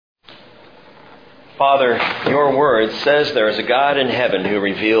Father, your word says there is a God in heaven who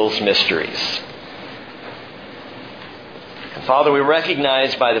reveals mysteries. And Father, we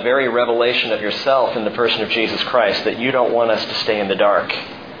recognize by the very revelation of yourself in the person of Jesus Christ that you don't want us to stay in the dark,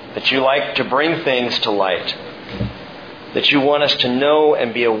 that you like to bring things to light, that you want us to know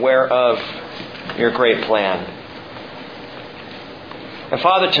and be aware of your great plan. And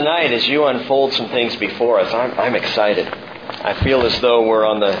Father, tonight as you unfold some things before us, I'm excited. I feel as though we're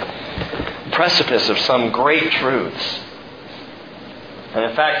on the precipice of some great truths. And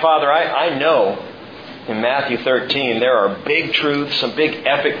in fact, Father, I know in Matthew 13 there are big truths, some big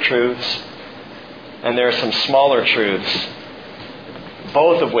epic truths, and there are some smaller truths,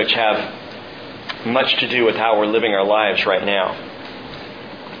 both of which have much to do with how we're living our lives right now,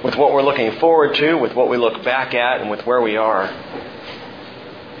 with what we're looking forward to, with what we look back at, and with where we are.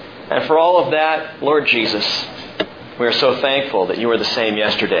 And for all of that, Lord Jesus, we are so thankful that you are the same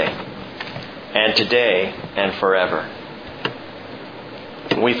yesterday and today and forever.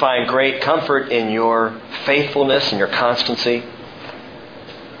 We find great comfort in your faithfulness and your constancy.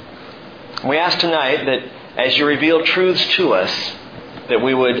 We ask tonight that as you reveal truths to us, that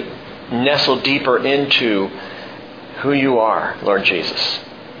we would nestle deeper into who you are, Lord Jesus.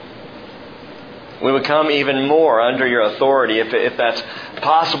 We would come even more under your authority, if that's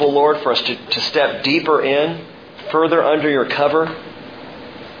possible, Lord, for us to step deeper in, further under your cover,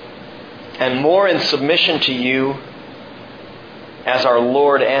 and more in submission to you as our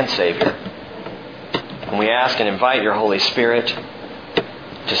Lord and Savior. And we ask and invite your Holy Spirit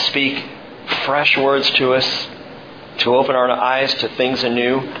to speak fresh words to us, to open our eyes to things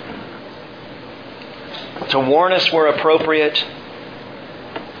anew, to warn us where appropriate,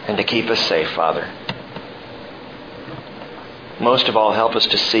 and to keep us safe, Father. Most of all, help us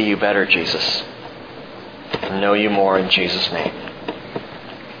to see you better, Jesus, and know you more in Jesus' name.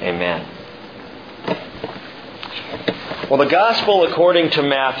 Amen. Well, the gospel according to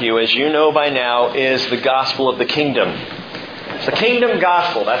Matthew, as you know by now, is the gospel of the kingdom. It's the kingdom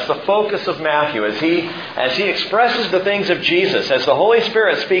gospel. That's the focus of Matthew as he expresses the things of Jesus. As the Holy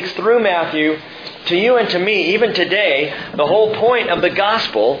Spirit speaks through Matthew to you and to me, even today, the whole point of the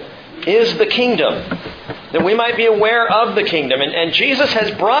gospel is the kingdom. That we might be aware of the kingdom. And Jesus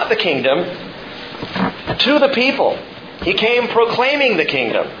has brought the kingdom to the people. He came proclaiming the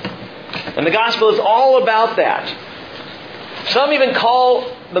kingdom. And the gospel is all about that. Some even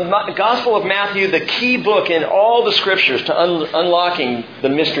call the Gospel of Matthew the key book in all the Scriptures to unlocking the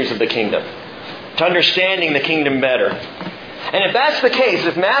mysteries of the kingdom, to understanding the kingdom better. And if that's the case,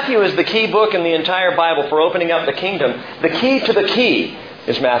 if Matthew is the key book in the entire Bible for opening up the kingdom, the key to the key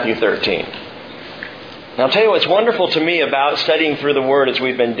is Matthew 13. Now I'll tell you what's wonderful to me about studying through the Word as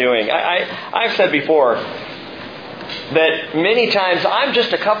we've been doing. I've said before that many times I'm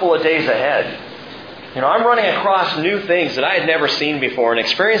just a couple of days ahead. I'm running across new things that I had never seen before and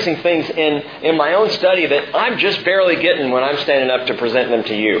experiencing things in my own study that I'm just barely getting when I'm standing up to present them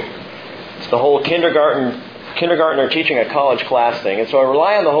to you. It's the whole kindergartner teaching a college class thing. And so I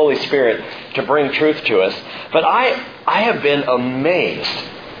rely on the Holy Spirit to bring truth to us. But I have been amazed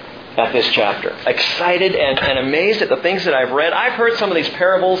at this chapter. Excited and amazed at the things that I've read. I've heard some of these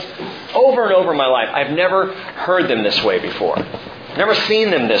parables over and over in my life. I've never heard them this way before. Never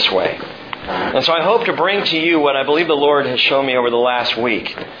seen them this way. And so I hope to bring to you what I believe the Lord has shown me over the last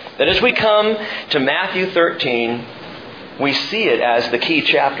week. That as we come to Matthew 13, we see it as the key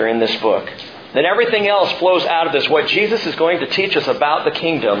chapter in this book. That everything else flows out of this. What Jesus is going to teach us about the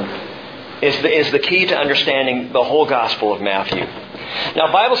kingdom is the key to understanding the whole Gospel of Matthew.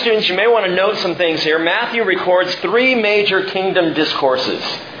 Now, Bible students, you may want to note some things here. Matthew records 3 major kingdom discourses.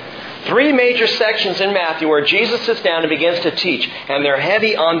 3 major sections in Matthew where Jesus sits down and begins to teach, and they're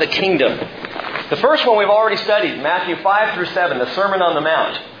heavy on the kingdom. The first one we've already studied, Matthew 5 through 7, the Sermon on the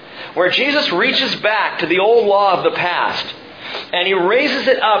Mount, where Jesus reaches back to the old law of the past, and he raises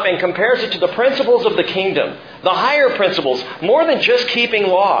it up and compares it to the principles of the kingdom, the higher principles, more than just keeping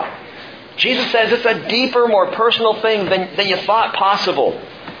law. Jesus says it's a deeper, more personal thing than you thought possible.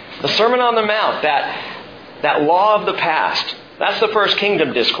 The Sermon on the Mount, that law of the past. That's the first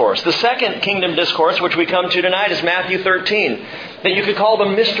kingdom discourse. The second kingdom discourse, which we come to tonight, is Matthew 13, that you could call the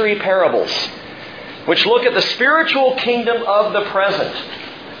mystery parables, which look at the spiritual kingdom of the present.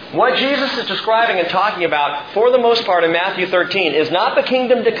 What Jesus is describing and talking about, for the most part in Matthew 13, is not the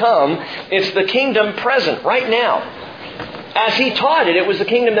kingdom to come, it's the kingdom present, right now. As he taught it, it was the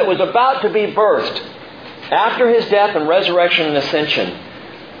kingdom that was about to be birthed after his death and resurrection and ascension,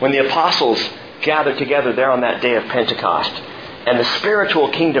 when the apostles gathered together there on that day of Pentecost. And the spiritual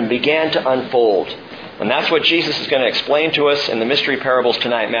kingdom began to unfold. And that's what Jesus is going to explain to us in the mystery parables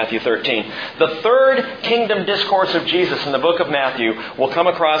tonight, Matthew 13. The third kingdom discourse of Jesus in the book of Matthew will come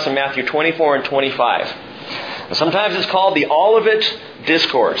across in Matthew 24 and 25. And sometimes it's called the Olivet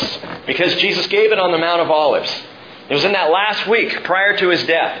Discourse because Jesus gave it on the Mount of Olives. It was in that last week prior to His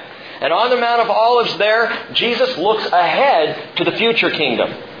death. And on the Mount of Olives there, Jesus looks ahead to the future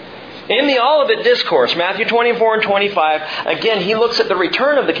kingdom. In the Olivet Discourse, Matthew 24 and 25, again, He looks at the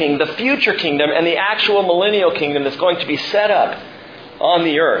return of the King, the future kingdom, and the actual millennial kingdom that's going to be set up on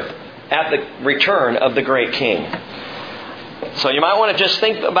the earth at the return of the great King. So you might want to just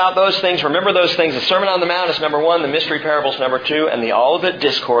think about those things. Remember those things. The Sermon on the Mount is number 1, the mystery parables number 2, and the Olivet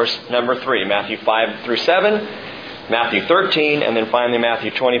Discourse number 3. Matthew 5 through 7, Matthew 13, and then finally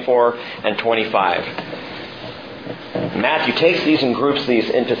Matthew 24 and 25. Matthew takes these and groups these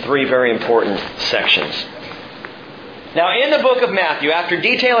into 3 very important sections. Now, in the book of Matthew, after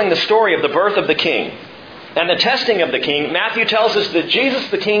detailing the story of the birth of the King and the testing of the King, Matthew tells us that Jesus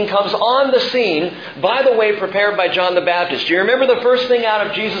the King comes on the scene by the way prepared by John the Baptist. Do you remember the first thing out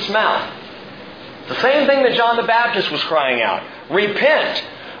of Jesus' mouth? The same thing that John the Baptist was crying out. Repent,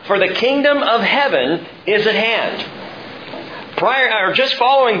 for the kingdom of heaven is at hand. Just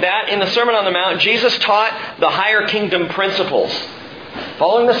following that, in the Sermon on the Mount, Jesus taught the higher kingdom principles.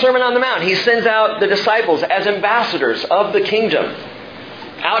 Following the Sermon on the Mount, He sends out the disciples as ambassadors of the kingdom,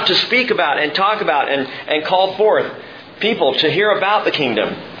 out to speak about and talk about and call forth people to hear about the kingdom.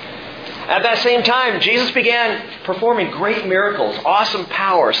 At that same time, Jesus began performing great miracles, awesome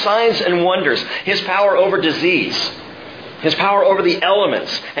power, signs and wonders, His power over disease, His power over the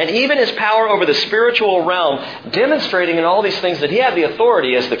elements, and even His power over the spiritual realm, demonstrating in all these things that He had the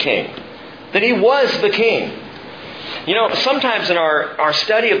authority as the King, that He was the King. You know, sometimes in our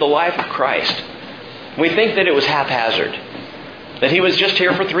study of the life of Christ, we think that it was haphazard, that He was just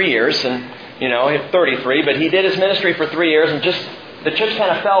here for 3 years, and, 33, but He did His ministry for 3 years, and just the chips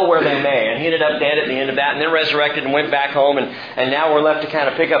kind of fell where they may, and He ended up dead at the end of that, and then resurrected and went back home, and now we're left to kind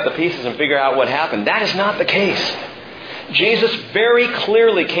of pick up the pieces and figure out what happened. That is not the case. Jesus very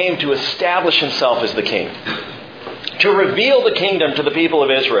clearly came to establish Himself as the King, to reveal the kingdom to the people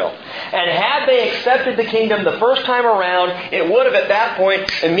of Israel. And had they accepted the kingdom the first time around, it would have at that point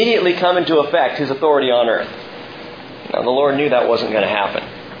immediately come into effect, His authority on earth. Now the Lord knew that wasn't going to happen.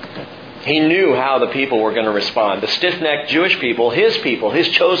 He knew how the people were going to respond. The stiff-necked Jewish people, His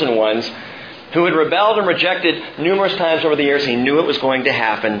chosen ones, who had rebelled and rejected numerous times over the years, He knew it was going to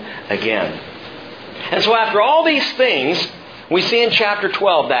happen again. And so after all these things, we see in chapter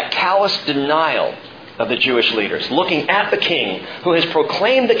 12 that callous denial of the Jewish leaders, looking at the King who has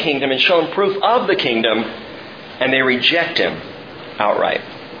proclaimed the kingdom and shown proof of the kingdom, and they reject Him outright.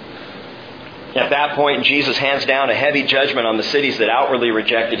 At that point, Jesus hands down a heavy judgment on the cities that outwardly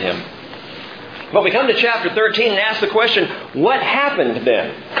rejected Him. But we come to chapter 13 and ask the question, what happened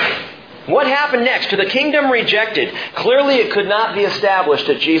then? What happened next? To the kingdom rejected. Clearly it could not be established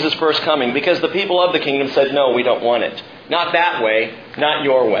at Jesus' first coming because the people of the kingdom said, no, we don't want it. Not that way, not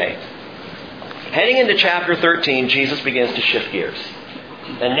your way. Heading into chapter 13, Jesus begins to shift gears.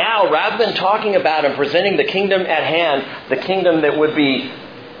 And now, rather than talking about and presenting the kingdom at hand, the kingdom that would be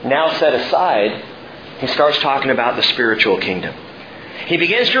now set aside, He starts talking about the spiritual kingdom. He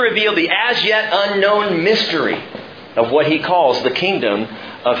begins to reveal the as yet unknown mystery of what He calls the kingdom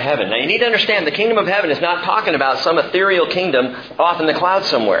of heaven. Now you need to understand, the kingdom of heaven is not talking about some ethereal kingdom off in the clouds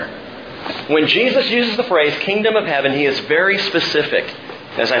somewhere. When Jesus uses the phrase kingdom of heaven, He is very specific,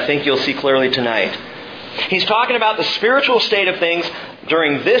 as I think you'll see clearly tonight. He's talking about the spiritual state of things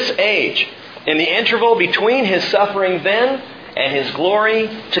during this age, in the interval between His suffering then and His glory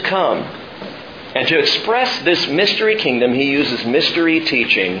to come. And to express this mystery kingdom, He uses mystery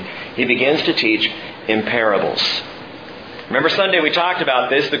teaching. He begins to teach in parables. Remember Sunday we talked about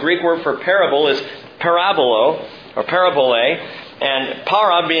this. The Greek word for parable is parabolo, or parabole, and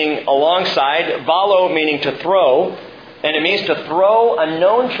para being alongside, valo meaning to throw, and it means to throw a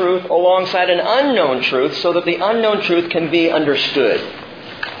known truth alongside an unknown truth so that the unknown truth can be understood.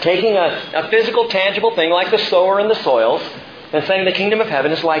 Taking a physical, tangible thing like the sower and the soils, and saying the kingdom of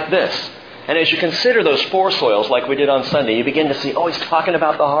heaven is like this. And as you consider those 4 soils like we did on Sunday, you begin to see, He's talking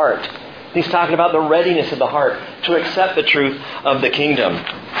about the heart. He's talking about the readiness of the heart to accept the truth of the kingdom.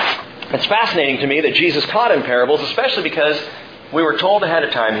 It's fascinating to me that Jesus taught in parables, especially because we were told ahead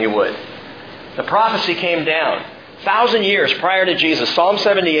of time He would. The prophecy came down 1,000 years prior to Jesus. Psalm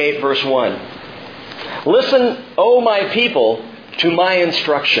 78, verse 1. Listen, O my people, to my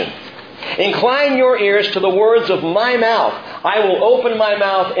instruction. Incline your ears to the words of my mouth. I will open my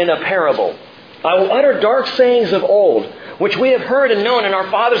mouth in a parable. I will utter dark sayings of old, which we have heard and known and our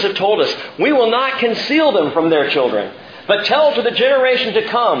fathers have told us. We will not conceal them from their children, but tell to the generation to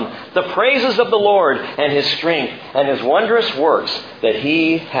come the praises of the Lord and His strength and His wondrous works that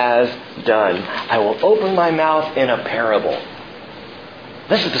He has done. I will open my mouth in a parable.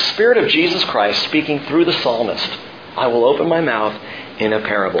 This is the Spirit of Jesus Christ speaking through the psalmist. I will open my mouth in a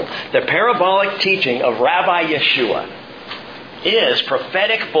parable. The parabolic teaching of Rabbi Yeshua is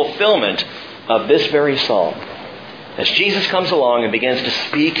prophetic fulfillment of this very psalm, as Jesus comes along and begins to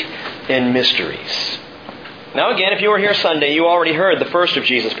speak in mysteries. Now again, if you were here Sunday, you already heard the first of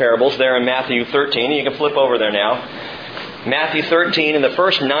Jesus' parables there in Matthew 13. You can flip over there now. Matthew 13 in the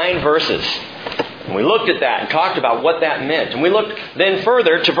first 9 verses. And we looked at that and talked about what that meant. And we looked then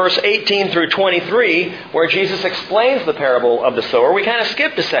further to verse 18 through 23, where Jesus explains the parable of the sower. We kind of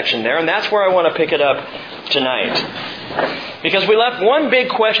skipped a section there, and that's where I want to pick it up tonight. Because we left one big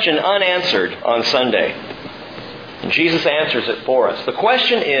question unanswered on Sunday. And Jesus answers it for us. The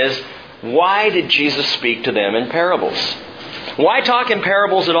question is, why did Jesus speak to them in parables? Why talk in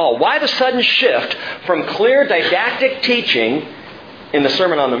parables at all? Why the sudden shift from clear didactic teaching in the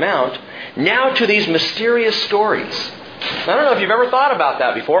Sermon on the Mount now to these mysterious stories? I don't know if you've ever thought about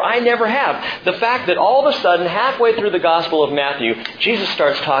that before. I never have. The fact that all of a sudden, halfway through the Gospel of Matthew, Jesus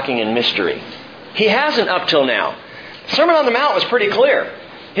starts talking in mystery. He hasn't up till now. The Sermon on the Mount was pretty clear.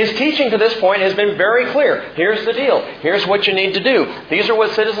 His teaching to this point has been very clear. Here's the deal. Here's what you need to do. These are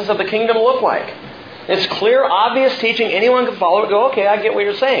what citizens of the kingdom look like. It's clear, obvious teaching. Anyone can follow it and go, okay, I get what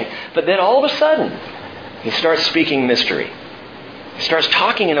you're saying. But then all of a sudden, he starts speaking mystery. He starts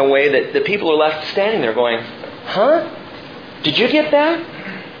talking in a way that the people are left standing there going, huh? Did you get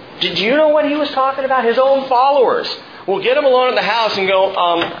that? Did you know what he was talking about? His own followers will get him alone in the house and go,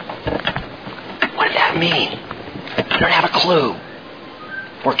 what did that mean? I don't have a clue.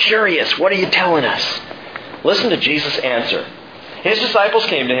 We're curious. What are you telling us? Listen to Jesus' answer. His disciples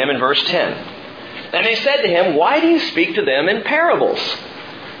came to Him in verse 10. And they said to Him, why do you speak to them in parables?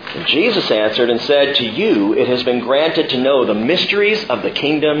 And Jesus answered and said, to you it has been granted to know the mysteries of the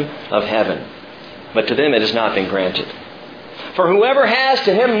kingdom of heaven. But to them it has not been granted. For whoever has,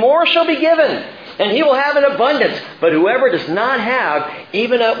 to him more shall be given, and he will have an abundance. But whoever does not have,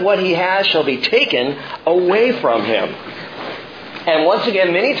 even what he has shall be taken away from him. And once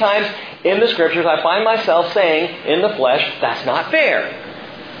again, many times in the Scriptures, I find myself saying, in the flesh, that's not fair.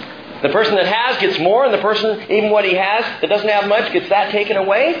 The person that has gets more, and the person, even what he has, that doesn't have much, gets that taken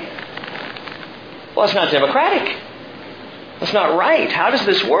away? Well, it's not democratic. That's not right. How does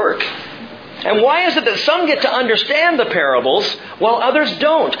this work? And why is it that some get to understand the parables while others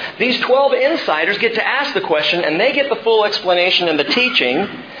don't? These 12 insiders get to ask the question, and they get the full explanation and the teaching,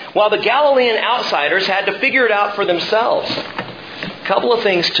 while the Galilean outsiders had to figure it out for themselves. A couple of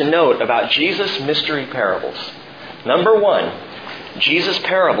things to note about Jesus' mystery parables. Number one, Jesus'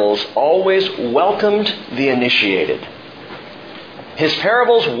 parables always welcomed the initiated. His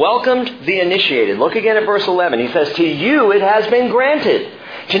parables welcomed the initiated. Look again at verse 11. He says, to you it has been granted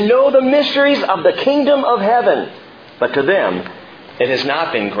to know the mysteries of the kingdom of heaven. But to them it has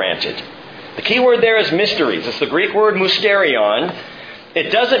not been granted. The key word there is mysteries. It's the Greek word mysterion.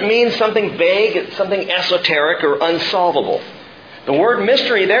 It doesn't mean something vague. It's something esoteric or unsolvable. The word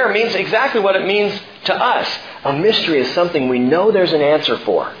mystery there means exactly what it means to us. A mystery is something we know there's an answer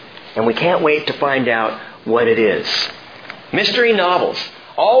for, and we can't wait to find out what it is. Mystery novels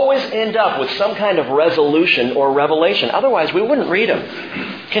always end up with some kind of resolution or revelation. Otherwise, we wouldn't read them.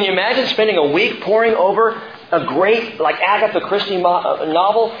 Can you imagine spending a week poring over a great, like Agatha Christie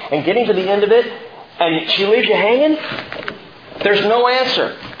novel and getting to the end of it, and she leaves you hanging? There's no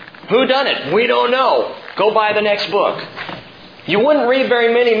answer. Who done it? We don't know. Go buy the next book. You wouldn't read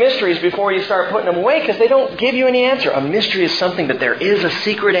very many mysteries before you start putting them away because they don't give you any answer. A mystery is something that there is a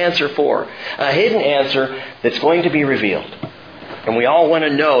secret answer for, a hidden answer that's going to be revealed. And we all want to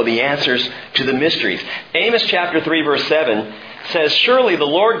know the answers to the mysteries. Amos chapter 3 verse 7 says, surely the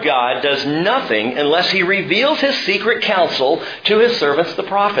Lord God does nothing unless He reveals His secret counsel to His servants the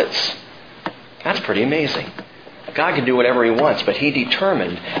prophets. That's pretty amazing. God can do whatever He wants, but He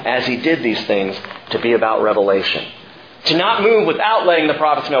determined as He did these things to be about revelation. To not move without letting the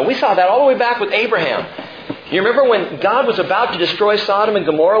prophets know. We saw that all the way back with Abraham. You remember when God was about to destroy Sodom and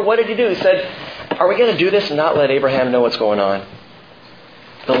Gomorrah? What did He do? He said, are we going to do this and not let Abraham know what's going on?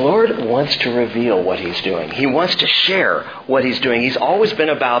 The Lord wants to reveal what He's doing. He wants to share what He's doing. He's always been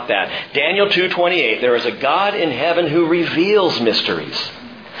about that. Daniel 2:28, there is a God in heaven who reveals mysteries.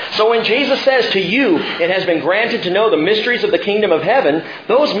 So when Jesus says to you, it has been granted to know the mysteries of the kingdom of heaven,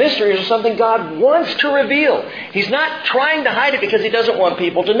 those mysteries are something God wants to reveal. He's not trying to hide it because He doesn't want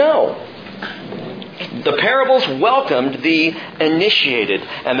people to know. The parables welcomed the initiated,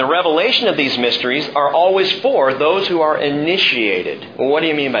 and the revelation of these mysteries are always for those who are initiated. Well, what do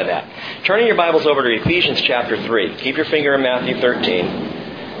you mean by that? Turning your Bibles over to Ephesians chapter 3. Keep your finger in Matthew 13.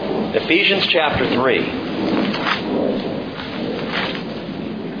 Ephesians chapter 3.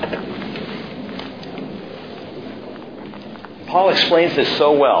 Paul explains this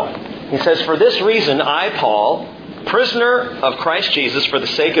so well. He says, "For this reason I, Paul, prisoner of Christ Jesus for the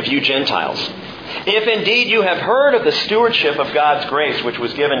sake of you Gentiles, if indeed you have heard of the stewardship of God's grace which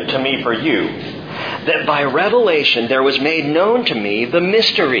was given to me for you, that by revelation there was made known to me the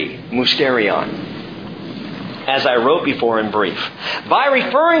mystery, mysterion, as I wrote before in brief. By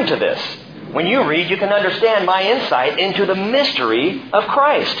referring to this, when you read, you can understand my insight into the mystery of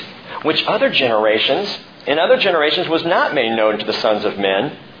Christ, which in other generations was not made known to the sons of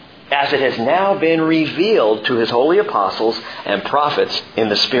men, as it has now been revealed to His holy apostles and prophets in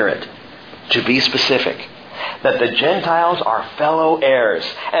the Spirit." To be specific, that the Gentiles are fellow heirs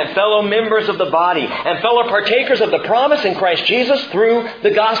and fellow members of the body and fellow partakers of the promise in Christ Jesus through the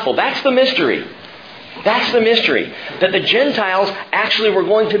gospel. That's the mystery. That's the mystery. That the Gentiles actually were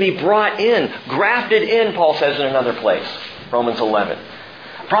going to be brought in, grafted in, Paul says in another place, Romans 11.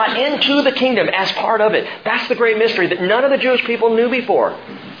 Brought into the kingdom as part of it. That's the great mystery that none of the Jewish people knew before.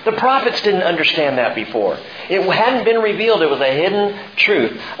 The prophets didn't understand that before. It hadn't been revealed. It was a hidden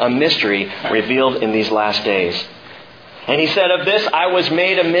truth, a mystery revealed in these last days. And he said, "Of this I was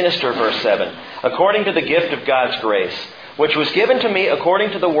made a minister," verse 7, "according to the gift of God's grace, which was given to me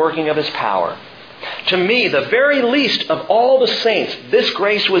according to the working of His power. To me, the very least of all the saints, this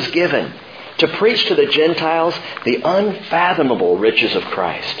grace was given, to preach to the Gentiles the unfathomable riches of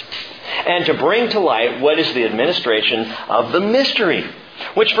Christ, and to bring to light what is the administration of the mystery,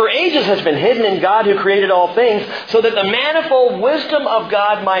 which for ages has been hidden in God who created all things, so that the manifold wisdom of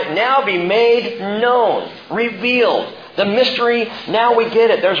God might now be made known," revealed. The mystery, now we get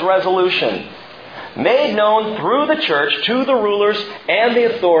it. There's resolution. "Made known through the church to the rulers and the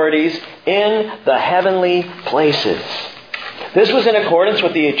authorities in the heavenly places. This was in accordance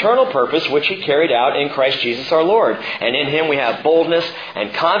with the eternal purpose which He carried out in Christ Jesus our Lord. And in Him we have boldness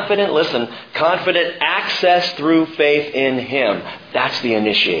and confident access through faith in Him." That's the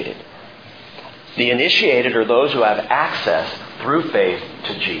initiated. The initiated are those who have access through faith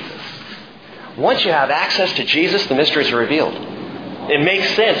to Jesus. Once you have access to Jesus, the mysteries are revealed. It makes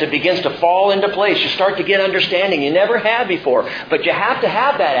sense. It begins to fall into place. You start to get understanding you never had before. But you have to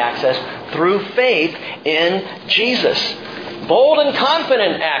have that access through faith in Jesus. Bold and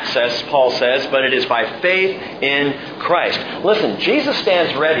confident access, Paul says, but it is by faith in Christ. Listen, Jesus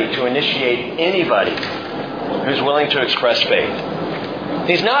stands ready to initiate anybody who's willing to express faith.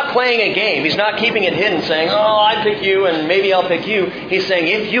 He's not playing a game. He's not keeping it hidden saying, "Oh, I pick you and maybe I'll pick you." He's saying,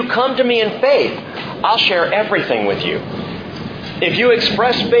 if you come to me in faith, I'll share everything with you. If you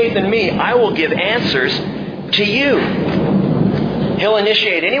express faith in me, I will give answers to you. He'll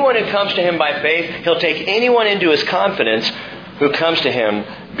initiate anyone who comes to Him by faith. He'll take anyone into His confidence who comes to Him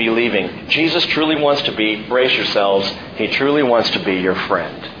believing. Jesus truly wants to be, brace yourselves, He truly wants to be your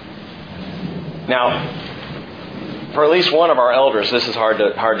friend. Now, for at least one of our elders, this is hard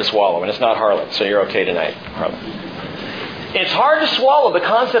to swallow. And it's not Harlan, so you're okay tonight, Harlan. It's hard to swallow the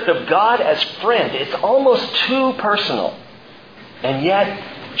concept of God as friend. It's almost too personal. And yet,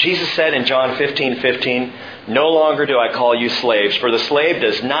 Jesus said in John 15:15, "No longer do I call you slaves, for the slave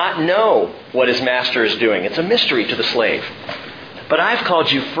does not know what his master is doing." It's a mystery to the slave. "But I've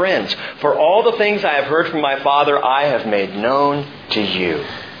called you friends, for all the things I have heard from my Father I have made known to you."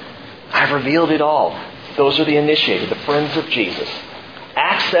 I've revealed it all. Those are the initiated, the friends of Jesus.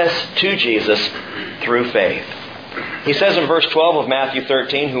 Access to Jesus through faith. He says in verse 12 of Matthew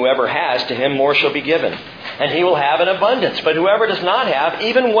 13, "Whoever has, to him more shall be given, and he will have an abundance. But whoever does not have,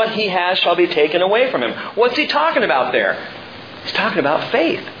 even what he has shall be taken away from him." What's he talking about there? He's talking about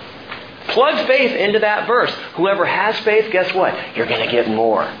faith. Plug faith into that verse. Whoever has faith, guess what? You're going to get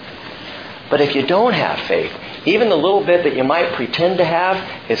more. But if you don't have faith, even the little bit that you might pretend to have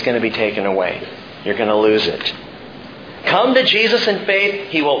is going to be taken away. You're going to lose it. Come to Jesus in faith,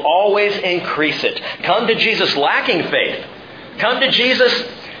 He will always increase it. Come to Jesus lacking faith. Come to Jesus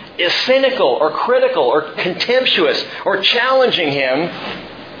is cynical or critical or contemptuous or challenging Him,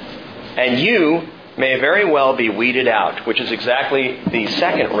 and you may very well be weeded out, which is exactly the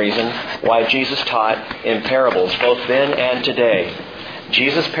second reason why Jesus taught in parables, both then and today.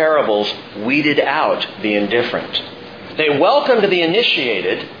 Jesus' parables weeded out the indifferent. They welcomed the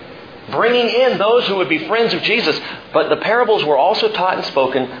initiated, bringing in those who would be friends of Jesus, but the parables were also taught and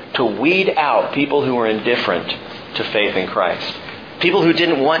spoken to weed out people who were indifferent to faith in Christ. People who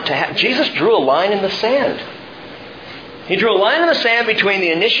didn't want to have... Jesus drew a line in the sand. He drew a line in the sand between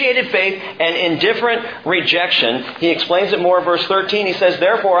the initiated faith and indifferent rejection. He explains it more in verse 13. He says,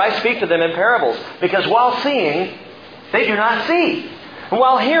 "Therefore I speak to them in parables, because while seeing, they do not see. And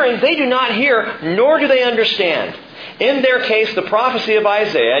while hearing, they do not hear, nor do they understand. In their case, the prophecy of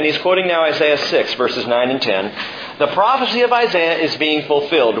Isaiah," and he's quoting now Isaiah 6, verses 9 and 10, "the prophecy of Isaiah is being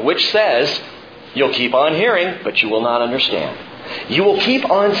fulfilled, which says, you'll keep on hearing, but you will not understand. You will keep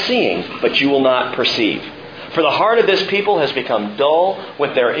on seeing, but you will not perceive. For the heart of this people has become dull.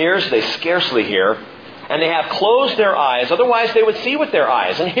 With their ears they scarcely hear. And they have closed their eyes. Otherwise they would see with their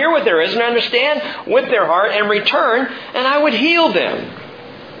eyes, and hear with their ears, and understand with their heart, and return, and I would heal them."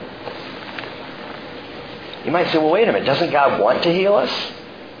 You might say, well, wait a minute. Doesn't God want to heal us?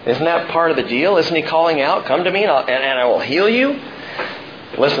 Isn't that part of the deal? Isn't He calling out, "Come to me and I will heal you"?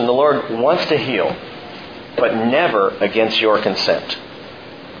 Listen, the Lord wants to heal, but never against your consent.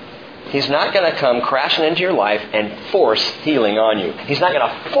 He's not going to come crashing into your life and force healing on you. He's not going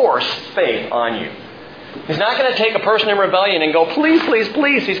to force faith on you. He's not going to take a person in rebellion and go, "Please, please,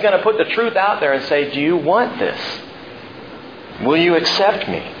 please." He's going to put the truth out there and say, "Do you want this? Will you accept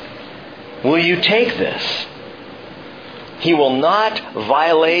me? Will you take this?" He will not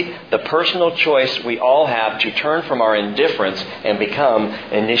violate the personal choice we all have to turn from our indifference and become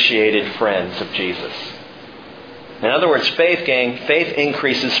initiated friends of Jesus. In other words, faith, gang, faith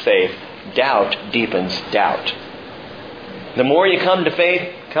increases faith. Doubt deepens doubt. The more you come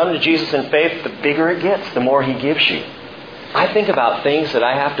to Jesus in faith, the bigger it gets, the more He gives you. I think about things that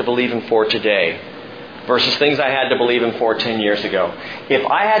I have to believe Him for today versus things I had to believe Him for 10 years ago. If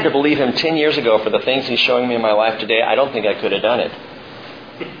I had to believe Him 10 years ago for the things He's showing me in my life today, I don't think I could have done it.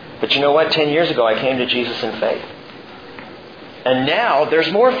 But you know what? 10 years ago I came to Jesus in faith. And now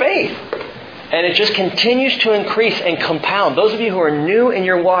there's more faith. And it just continues to increase and compound. Those of you who are new in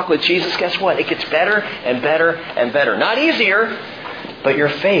your walk with Jesus, guess what? It gets better and better and better. Not easier, but your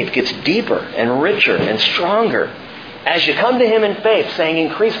faith gets deeper and richer and stronger. As you come to Him in faith, saying,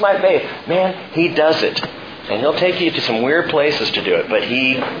 "Increase my faith," man, He does it. And He'll take you to some weird places to do it, but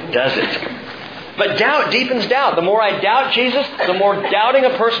He does it. But doubt deepens doubt. The more I doubt Jesus, the more doubting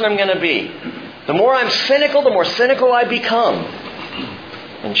a person I'm going to be. The more I'm cynical, the more cynical I become.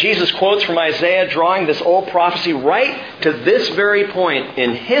 And Jesus quotes from Isaiah, drawing this old prophecy right to this very point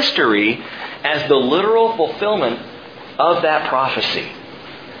in history as the literal fulfillment of that prophecy.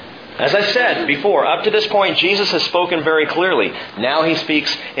 As I said before, up to this point, Jesus has spoken very clearly. Now He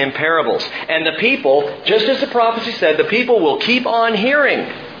speaks in parables. And the people, just as the prophecy said, the people will keep on hearing,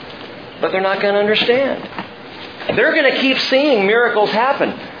 but they're not going to understand. They're going to keep seeing miracles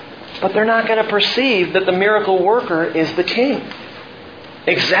happen, but they're not going to perceive that the miracle worker is the King.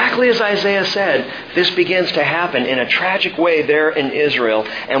 Exactly as Isaiah said, this begins to happen in a tragic way there in Israel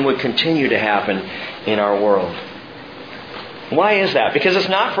and would continue to happen in our world. Why is that? Because it's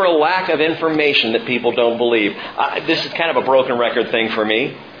not for a lack of information that people don't believe. This is kind of a broken record thing for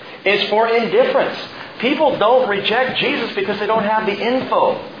me. It's for indifference. People don't reject Jesus because they don't have the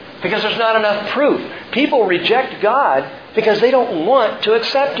info, because there's not enough proof. People reject God because they don't want to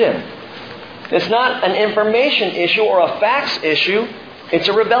accept Him. It's not an information issue or a facts issue. It's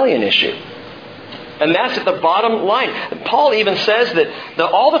a rebellion issue. And that's at the bottom line. Paul even says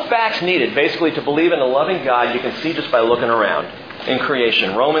that all the facts needed basically to believe in a loving God you can see just by looking around in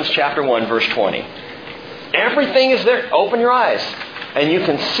creation. Romans chapter 1 verse 20. Everything is there. Open your eyes. And you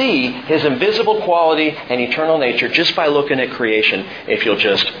can see His invisible quality and eternal nature just by looking at creation if you'll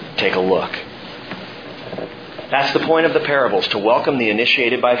just take a look. That's the point of the parables, to welcome the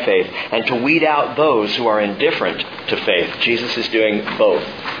initiated by faith and to weed out those who are indifferent to faith. Jesus is doing both.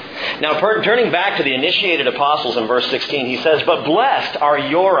 Now, turning back to the initiated apostles in verse 16, he says, "But blessed are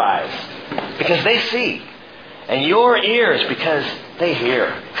your eyes, because they see, and your ears, because they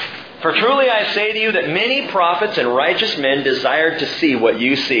hear. For truly I say to you that many prophets and righteous men desired to see what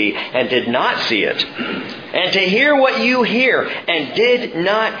you see, and did not see it, and to hear what you hear, and did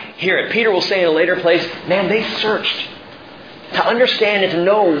not hear it." Peter will say in a later place, man, they searched to understand and to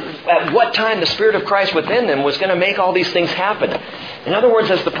know at what time the Spirit of Christ within them was going to make all these things happen. In other words,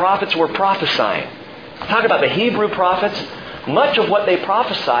 as the prophets were prophesying, talk about the Hebrew prophets, much of what they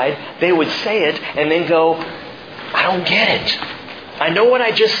prophesied, they would say it and then go, "I don't get it. I know what I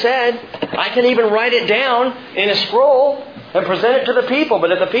just said. I can even write it down in a scroll and present it to the people.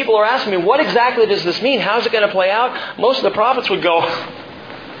 But if the people are asking me, what exactly does this mean? How's it going to play out?" Most of the prophets would go,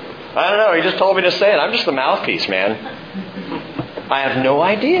 "I don't know. He just told me to say it. I'm just the mouthpiece, man. I have no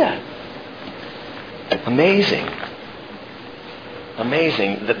idea." Amazing.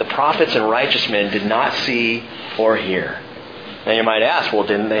 Amazing that the prophets and righteous men did not see or hear. Now you might ask, well,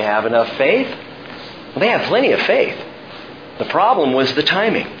 didn't they have enough faith? Well, they had plenty of faith. The problem was the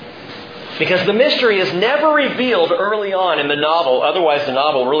timing. Because the mystery is never revealed early on in the novel. Otherwise, the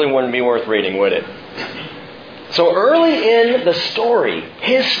novel really wouldn't be worth reading, would it? So early in the story,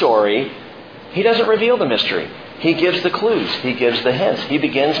 his story, he doesn't reveal the mystery. He gives the clues. He gives the hints. He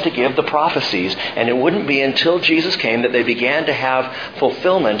begins to give the prophecies. And it wouldn't be until Jesus came that they began to have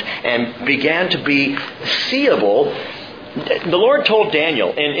fulfillment and began to be seeable. The Lord told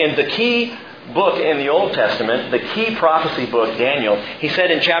Daniel in the key book in the Old Testament, the key prophecy book, Daniel, He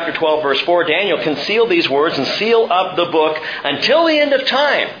said in chapter 12, verse 4, Daniel, conceal these words and seal up the book until the end of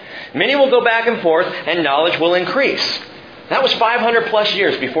time. Many will go back and forth and knowledge will increase. That was 500 plus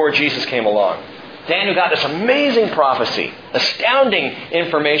years before Jesus came along. Daniel got this amazing prophecy, astounding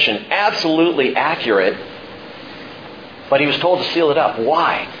information, absolutely accurate, but he was told to seal it up.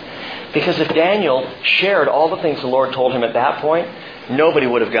 Why? Because if Daniel shared all the things the Lord told him at that point, nobody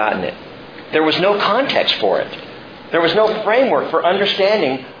would have gotten it. There was no context for it. There was no framework for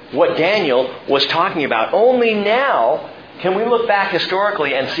understanding what Daniel was talking about. Only now can we look back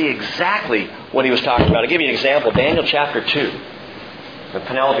historically and see exactly what he was talking about. I'll give you an example. Daniel chapter 2.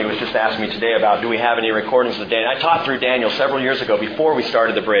 Penelope was just asking me today about, do we have any recordings of Daniel? I taught through Daniel several years ago before we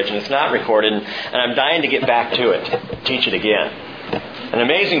started the bridge, and it's not recorded, and I'm dying to get back to it, teach it again. An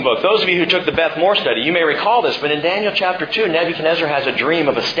amazing book. Those of you who took the Beth Moore study, you may recall this, but in Daniel chapter 2, Nebuchadnezzar has a dream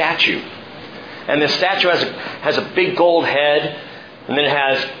of a statue. And this statue has a big gold head, and then it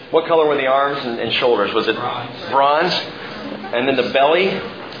has, what color were the arms and shoulders? Was it bronze? And then the belly?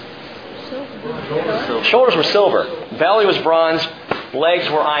 Shoulders were silver. Belly was bronze. Legs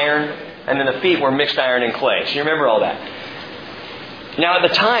were iron. And then the feet were mixed iron and clay. So you remember all that. Now at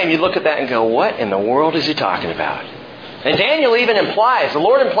the time, you look at that and go, what in the world is he talking about? And Daniel even implies, the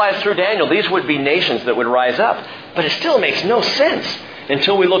Lord implies through Daniel, these would be nations that would rise up. But it still makes no sense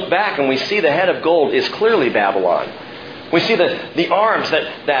until we look back and we see the head of gold is clearly Babylon. We see the arms,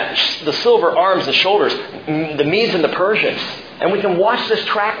 the silver arms and shoulders, the Medes and the Persians. And we can watch this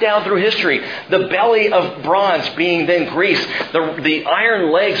track down through history. The belly of bronze being then Greece. The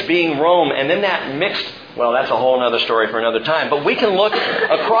iron legs being Rome. And then that mixed, well, that's a whole other story for another time. But we can look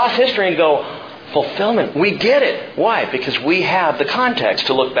across history and go, fulfillment. We get it. Why? Because we have the context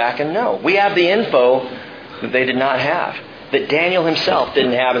to look back and know. We have the info that they did not have, that Daniel himself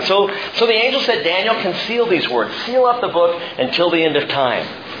didn't have. And so the angel said, Daniel, conceal these words. Seal up the book until the end of time.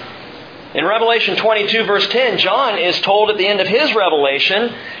 In Revelation 22, verse 10, John is told at the end of his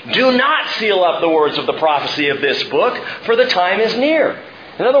revelation, do not seal up the words of the prophecy of this book, for the time is near.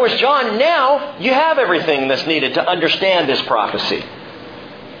 In other words, John, now you have everything that's needed to understand this prophecy.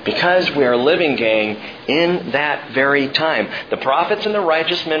 Because we are living, gang, in that very time. The prophets and the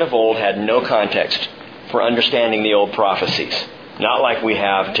righteous men of old had no context for understanding the old prophecies. Not like we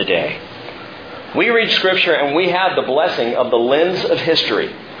have today. We read Scripture and we have the blessing of the lens of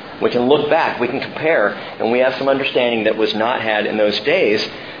history. We can look back, we can compare, and we have some understanding that was not had in those days.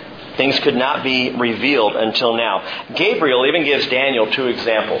 Things could not be revealed until now. Gabriel even gives Daniel two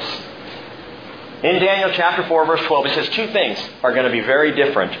examples. In Daniel chapter 4, verse 12, he says two things are going to be very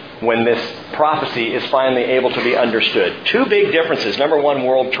different when this prophecy is finally able to be understood. Two big differences. Number one,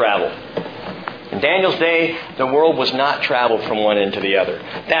 world travel. In Daniel's day, the world was not traveled from one end to the other.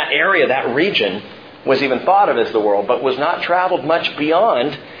 That area, that region, was even thought of as the world, but was not traveled much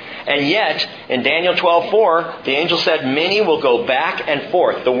beyond. And yet, in Daniel 12:4, the angel said, many will go back and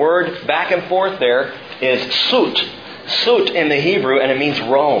forth. The word back and forth there is sut. Sut in the Hebrew, and it means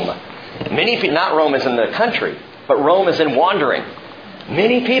roam. Many people, not Rome as in the country, but Rome as in wandering.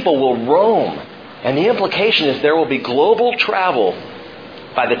 Many people will roam. And the implication is there will be global travel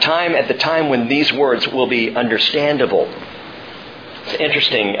at the time when these words will be understandable. It's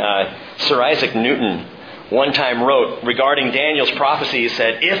interesting. Sir Isaac Newton one time wrote regarding Daniel's prophecy, he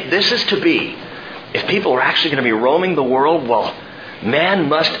said, if this is to be, if people are actually going to be roaming the world, well, man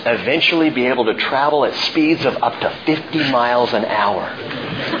must eventually be able to travel at speeds of up to 50 miles an hour.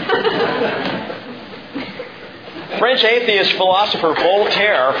 French atheist philosopher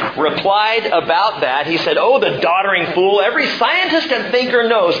Voltaire replied about that. He said, oh, the doddering fool, every scientist and thinker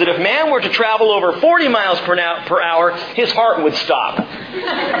knows that if man were to travel over 40 miles per hour, his heart would stop.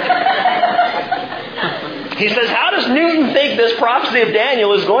 He says, how does Newton think this prophecy of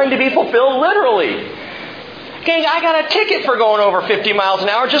Daniel is going to be fulfilled literally? Gang, I got a ticket for going over 50 miles an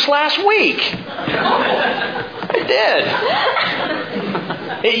hour just last week. I did.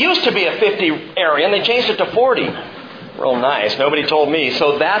 It used to be a 50 area, and they changed it to 40. Real nice. Nobody told me.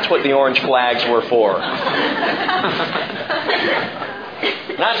 So that's what the orange flags were for.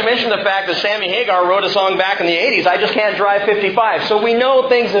 Not to mention the fact that Sammy Hagar wrote a song back in the 80s, I Just Can't Drive 55. So we know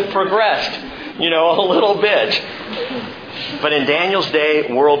things have progressed, a little bit. But in Daniel's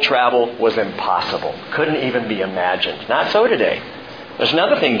day, world travel was impossible. Couldn't even be imagined. Not so today. There's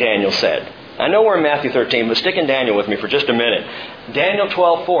another thing Daniel said. I know we're in Matthew 13, but stick in Daniel with me for just a minute. Daniel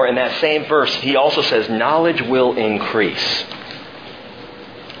 12:4, in that same verse, he also says, knowledge will increase.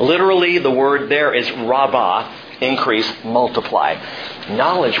 Literally, the word there is rabbah, increase, multiply.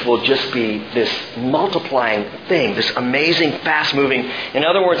 Knowledge will just be this multiplying thing, this amazing, fast-moving. In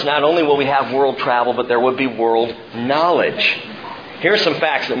other words, not only will we have world travel, but there will be world knowledge. Here are some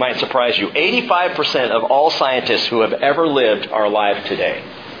facts that might surprise you. 85% of all scientists who have ever lived are alive today.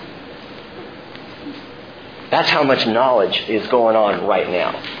 That's how much knowledge is going on right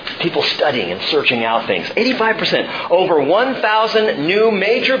now. People studying and searching out things. 85%. Over 1,000 new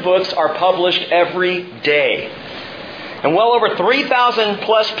major books are published every day. And well over 3,000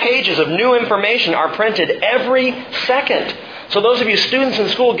 plus pages of new information are printed every second. So those of you students in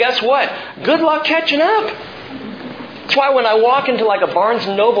school, guess what? Good luck catching up. That's why when I walk into like a Barnes &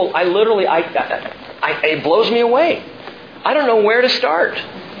 Noble, it blows me away. I don't know where to start.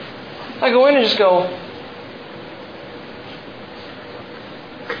 I go in and just go,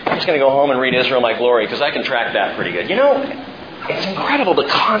 I'm just going to go home and read Israel My Glory because I can track that pretty good. It's incredible the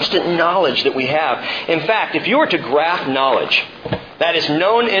constant knowledge that we have. In fact, if you were to graph knowledge, that is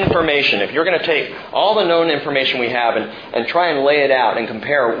known information, if you're going to take all the known information we have and try and lay it out and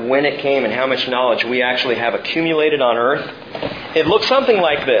compare when it came and how much knowledge we actually have accumulated on earth, it looks something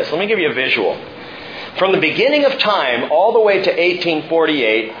like this. Let me give you a visual. From the beginning of time all the way to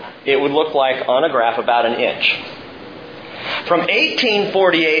 1848, it would look like on a graph about an inch. From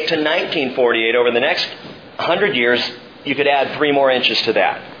 1848 to 1948, over the next 100 years, you could add 3 more inches to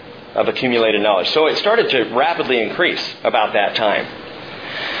that of accumulated knowledge. So it started to rapidly increase about that time.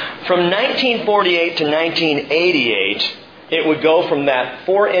 From 1948 to 1988, it would go from that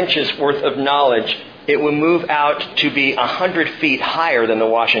 4 inches worth of knowledge, it would move out to be 100 feet higher than the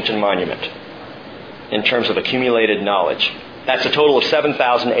Washington Monument in terms of accumulated knowledge. That's a total of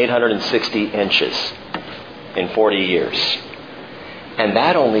 7,860 inches in 40 years. And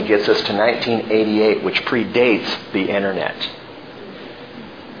that only gets us to 1988, which predates the Internet.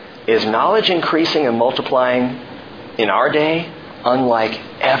 Is knowledge increasing and multiplying in our day? Unlike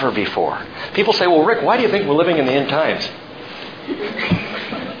ever before. People say, well, Rick, why do you think we're living in the end times?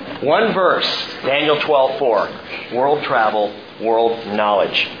 One verse, Daniel 12:4. World travel, world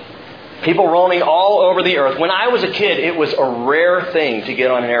knowledge. People roaming all over the earth. When I was a kid, it was a rare thing to get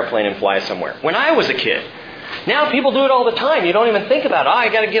on an airplane and fly somewhere. When I was a kid. Now people do it all the time. You don't even think about it. I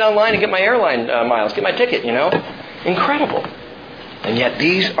got to get online and get my airline miles, get my ticket, Incredible. And yet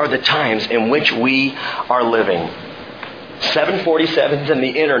these are the times in which we are living. 747s and the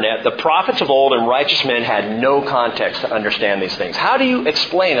Internet. The prophets of old and righteous men had no context to understand these things. How do you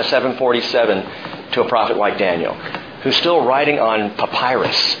explain a 747 to a prophet like Daniel, who's still writing on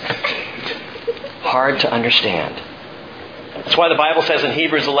papyrus? Hard to understand. That's why the Bible says in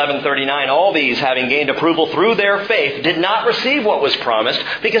Hebrews 11:39, all these, having gained approval through their faith, did not receive what was promised,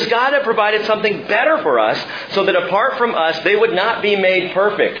 because God had provided something better for us, so that apart from us, they would not be made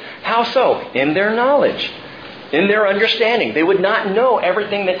perfect. How so? In their knowledge, in their understanding. They would not know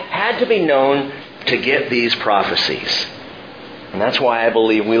everything that had to be known to get these prophecies. And that's why I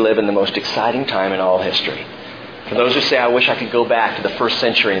believe we live in the most exciting time in all history. For those who say, I wish I could go back to the first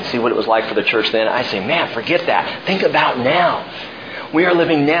century and see what it was like for the church then, I say, man, forget that. Think about now. We are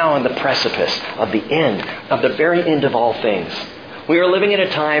living now on the precipice of the end, of the very end of all things. We are living in a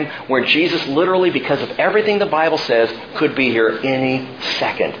time where Jesus literally, because of everything the Bible says, could be here any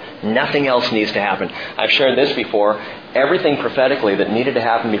second. Nothing else needs to happen. I've shared this before. Everything prophetically that needed to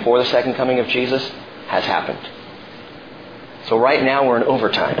happen before the second coming of Jesus has happened. So right now we're in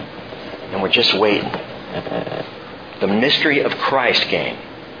overtime, and we're just waiting. The mystery of Christ, gang.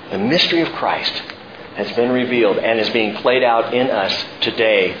 The mystery of Christ has been revealed and is being played out in us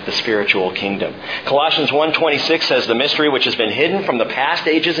today, the spiritual kingdom. Colossians 1:26 says, the mystery which has been hidden from the past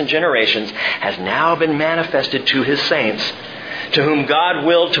ages and generations has now been manifested to His saints, to whom God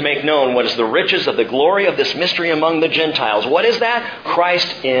willed to make known what is the riches of the glory of this mystery among the Gentiles. What is that?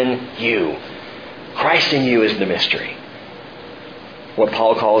 Christ in you. Christ in you is the mystery. What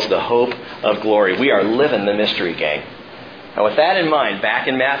Paul calls the hope of glory. We are living the mystery, gang. Now with that in mind, back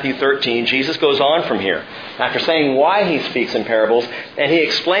in Matthew 13, Jesus goes on from here. After saying why He speaks in parables, and He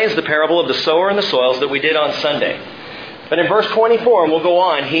explains the parable of the sower and the soils that we did on Sunday. But in verse 24, and we'll go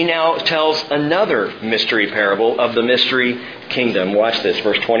on, He now tells another mystery parable of the mystery kingdom. Watch this,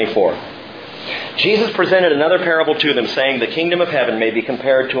 verse 24. Jesus presented another parable to them, saying, "The kingdom of heaven may be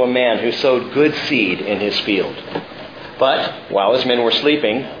compared to a man who sowed good seed in his field. But while his men were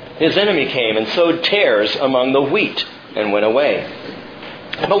sleeping, his enemy came and sowed tares among the wheat and went away.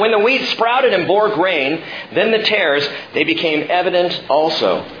 But when the wheat sprouted and bore grain, then the tares, they became evident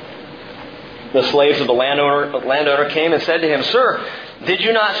also. The slaves of the landowner came and said to him, 'Sir, did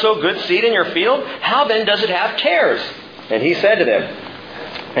you not sow good seed in your field? How then does it have tares?' And he said to them,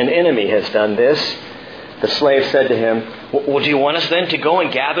 'An enemy has done this.' The slave said to him, 'Well, do you want us then to go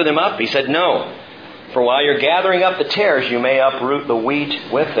and gather them up?' He said, 'No. For while you're gathering up the tares, you may uproot the wheat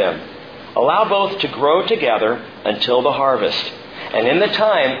with them. Allow both to grow together until the harvest. And in the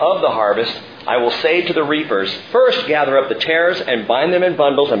time of the harvest, I will say to the reapers, first gather up the tares and bind them in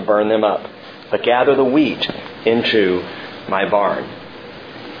bundles and burn them up. But gather the wheat into my barn.'"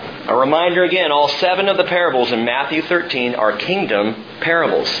 A reminder again, all 7 of the parables in Matthew 13 are kingdom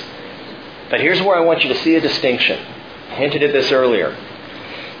parables. But here's where I want you to see a distinction. I hinted at this earlier.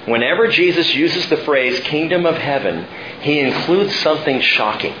 Whenever Jesus uses the phrase kingdom of heaven, he includes something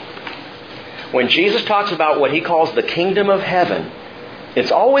shocking. When Jesus talks about what he calls the kingdom of heaven,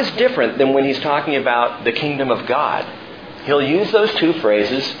 it's always different than when he's talking about the kingdom of God. He'll use those 2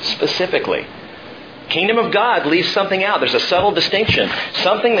 phrases specifically. Kingdom of God leaves something out. There's a subtle distinction,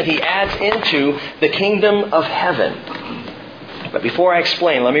 something that he adds into the kingdom of heaven. But before I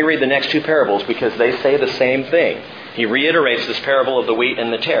explain, let me read the next 2 parables because they say the same thing. He reiterates this parable of the wheat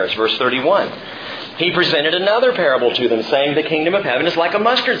and the tares. Verse 31. He presented another parable to them, saying, "The kingdom of heaven is like a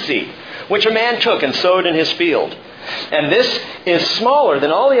mustard seed, which a man took and sowed in his field. And this is smaller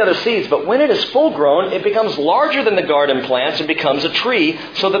than all the other seeds, but when it is full grown, it becomes larger than the garden plants and becomes a tree,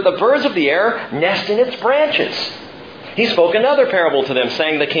 so that the birds of the air nest in its branches." He spoke another parable to them,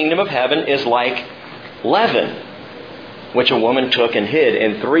 saying, "The kingdom of heaven is like leaven, which a woman took and hid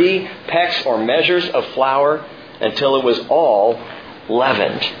in 3 pecks or measures of flour until it was all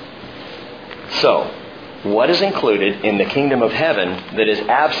leavened." So, what is included in the kingdom of heaven that is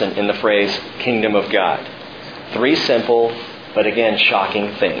absent in the phrase kingdom of God? 3 simple, but again,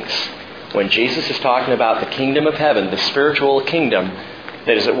 shocking things. When Jesus is talking about the kingdom of heaven, the spiritual kingdom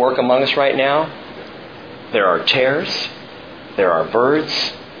that is at work among us right now, there are tares, there are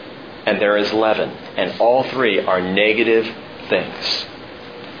birds, and there is leaven. And all 3 are negative things.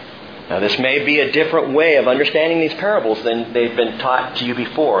 Now, this may be a different way of understanding these parables than they've been taught to you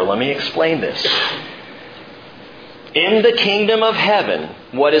before. Let me explain this. In the kingdom of heaven,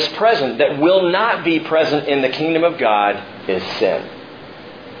 what is present that will not be present in the kingdom of God is sin.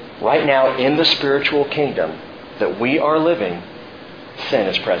 Right now, in the spiritual kingdom that we are living, sin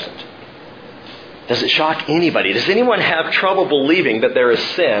is present. Does it shock anybody? Does anyone have trouble believing that there is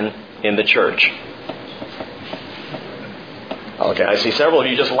sin in the church? Okay, I see several of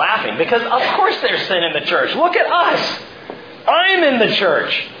you just laughing because of course there's sin in the church. Look at us. I'm in the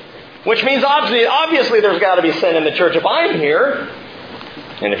church. Which means obviously there's got to be sin in the church if I'm here.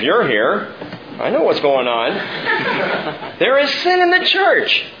 And if you're here, I know what's going on. There is sin in the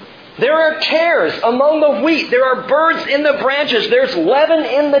church. There are tares among the wheat. There are birds in the branches. There's leaven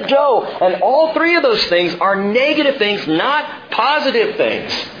in the dough. And all 3 of those things are negative things, not positive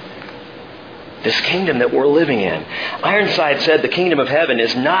things. This kingdom that we're living in. Ironside said the kingdom of heaven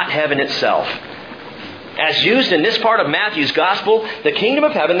is not heaven itself. As used in this part of Matthew's gospel, the kingdom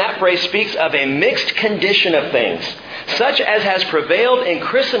of heaven, that phrase speaks of a mixed condition of things, such as has prevailed in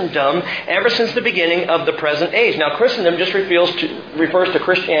Christendom ever since the beginning of the present age. Now, Christendom just refers to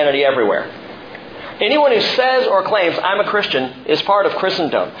Christianity everywhere. Anyone who says or claims, "I'm a Christian," is part of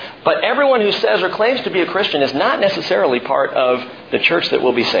Christendom. But everyone who says or claims to be a Christian is not necessarily part of the church that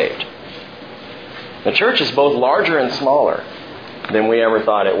will be saved. The church is both larger and smaller than we ever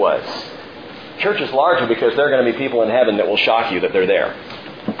thought it was. Church is larger because there are going to be people in heaven that will shock you that they're there.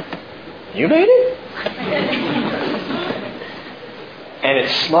 You made it? And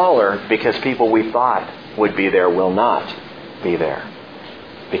it's smaller because people we thought would be there will not be there.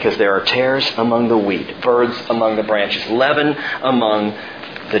 Because there are tares among the wheat, birds among the branches, leaven among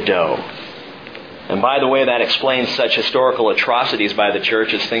the dough. And by the way, that explains such historical atrocities by the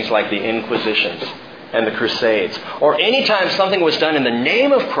church as things like the Inquisitions and the Crusades. Or any time something was done in the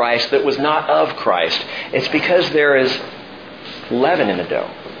name of Christ that was not of Christ, it's because there is leaven in the dough,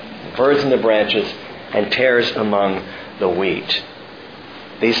 birds in the branches, and tares among the wheat.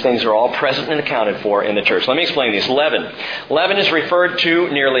 These things are all present and accounted for in the church. Let me explain these. Leaven. Leaven is referred to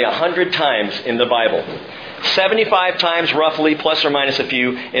nearly 100 times in the Bible. 75 times roughly, plus or minus a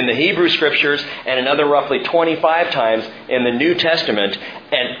few, in the Hebrew Scriptures, and another roughly 25 times in the New Testament.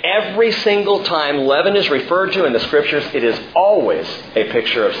 And every single time leaven is referred to in the Scriptures, it is always a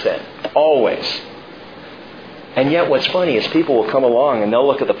picture of sin. Always. And yet what's funny is people will come along and they'll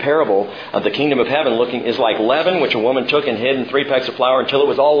look at the parable of the kingdom of heaven looking is like leaven, which a woman took and hid in 3 pecks of flour until it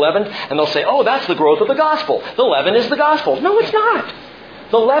was all leavened. And they'll say, oh, that's the growth of the gospel. The leaven is the gospel. No, it's not.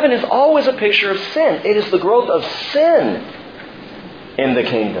 The leaven is always a picture of sin. It is the growth of sin in the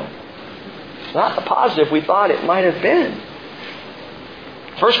kingdom. Not the positive we thought it might have been.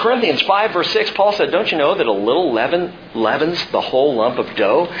 1 Corinthians 5 verse 6, Paul said, don't you know that a little leaven leavens the whole lump of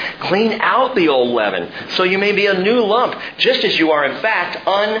dough? Clean out the old leaven, so you may be a new lump, just as you are in fact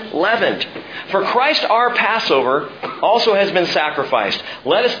unleavened. For Christ our Passover also has been sacrificed.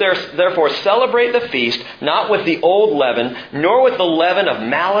 Let us therefore celebrate the feast, not with the old leaven, nor with the leaven of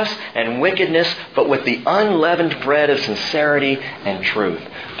malice and wickedness, but with the unleavened bread of sincerity and truth.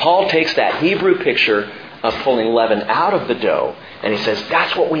 Paul takes that Hebrew picture of pulling leaven out of the dough, and he says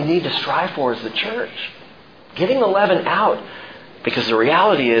that's what we need to strive for as the church. Getting the leaven out. Because the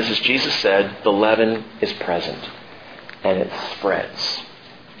reality is, as Jesus said, the leaven is present. And it spreads.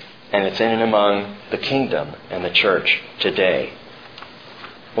 And it's in and among the kingdom and the church today.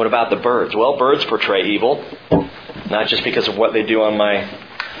 What about the birds? Well, birds portray evil. Not just because of what they do on my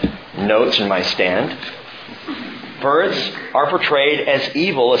notes and my stand. Birds are portrayed as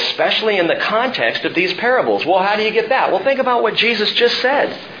evil, especially in the context of these parables. Well, how do you get that? Well, think about what Jesus just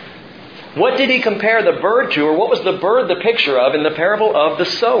said. What did He compare the bird to, or what was the bird the picture of in the parable of the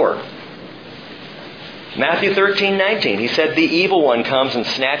sower? Matthew 13:19. He said, the evil one comes and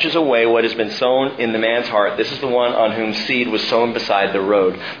snatches away what has been sown in the man's heart. This is the one on whom seed was sown beside the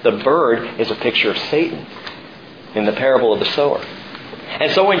road. The bird is a picture of Satan in the parable of the sower.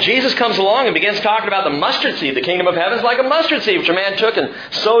 And so when Jesus comes along and begins talking about the mustard seed, the kingdom of heaven is like a mustard seed which a man took and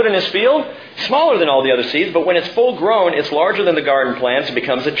sowed in his field. Smaller than all the other seeds, but when it's full grown, it's larger than the garden plants and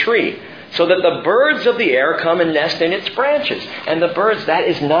becomes a tree. So that the birds of the air come and nest in its branches. And the birds, that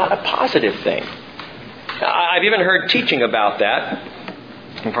is not a positive thing. I've even heard teaching about that.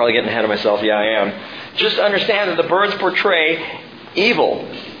 I'm probably getting ahead of myself. Yeah, I am. Just understand that the birds portray evil.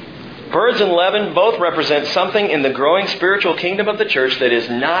 Birds and leaven both represent something in the growing spiritual kingdom of the church that is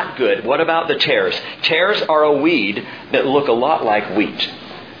not good. What about the tares? Tares are a weed that look a lot like wheat.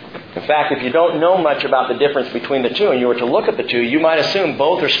 In fact, if you don't know much about the difference between the two and you were to look at the two, you might assume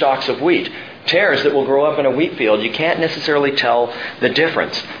both are stalks of wheat. Tares that will grow up in a wheat field, you can't necessarily tell the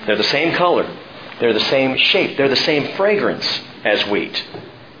difference. They're the same color. They're the same shape. They're the same fragrance as wheat.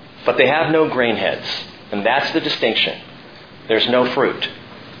 But they have no grain heads. And that's the distinction. There's no fruit.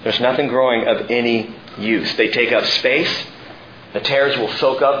 There's nothing growing of any use. They take up space. The tares will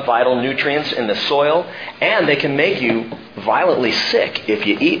soak up vital nutrients in the soil. And they can make you violently sick if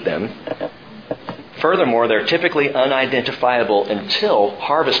you eat them. Furthermore, they're typically unidentifiable until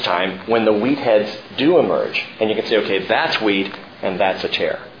harvest time when the wheat heads do emerge. And you can say, okay, that's wheat and that's a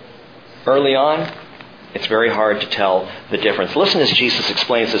tare. Early on, it's very hard to tell the difference. Listen as Jesus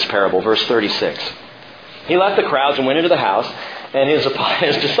explains this parable, verse 36. He left the crowds and went into the house. And his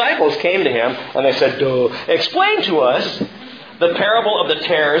disciples came to him and they said, explain to us the parable of the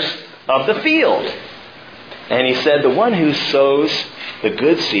tares of the field. And he said, the one who sows the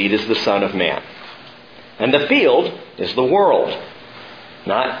good seed is the Son of Man. And the field is the world,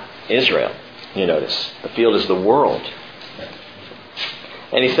 not Israel. You notice, the field is the world.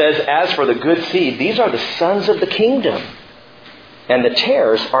 And he says, as for the good seed, these are the sons of the kingdom. And the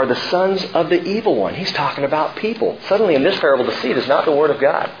tares are the sons of the evil one. He's talking about people. Suddenly in this parable, the seed is not the word of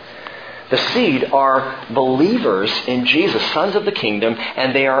God. The seed are believers in Jesus, sons of the kingdom,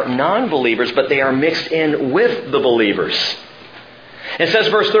 and they are non-believers, but they are mixed in with the believers. It says,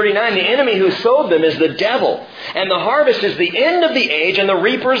 verse 39, the enemy who sowed them is the devil, and the harvest is the end of the age, and the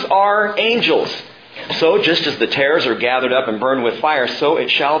reapers are angels. So just as the tares are gathered up and burned with fire, so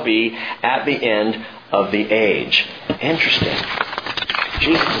it shall be at the end of the age. Interesting.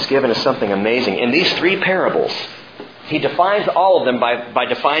 Jesus has given us something amazing. In these three parables, He defines all of them by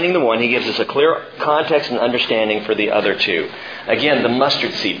defining the one. He gives us a clear context and understanding for the other two. Again, the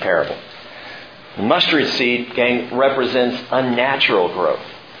mustard seed parable. The mustard seed, gang, represents unnatural growth.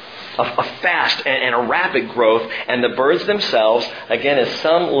 A fast and a rapid growth. And the birds themselves, again, as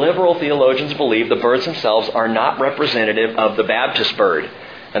some liberal theologians believe, the birds themselves are not representative of the Baptist bird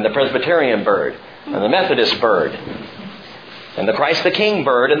and the Presbyterian bird and the Methodist bird and the Christ the King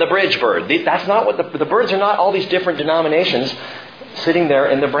bird and the bridge bird. That's not what the birds are not all these different denominations sitting there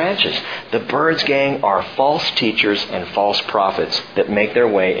in the branches. The birds, gang, are false teachers and false prophets that make their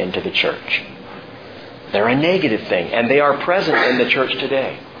way into the church. They're a negative thing, and they are present in the church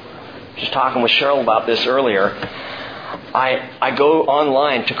today. Just talking with Cheryl about this earlier. I go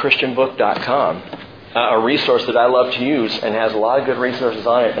online to christianbook.com a resource that I love to use and has a lot of good resources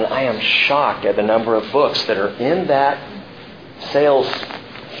on it, and I am shocked at the number of books that are in that sales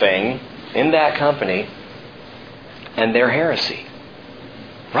thing, in that company, and they're heresy.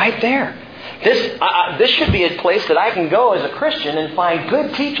 Right there. This should be a place that I can go as a Christian and find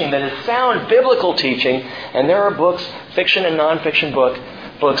good teaching that is sound biblical teaching, and there are books, fiction and non-fiction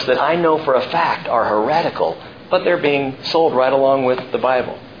books that I know for a fact are heretical, but they're being sold right along with the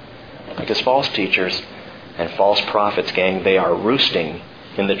Bible. Because false teachers and false prophets, gang, they are roosting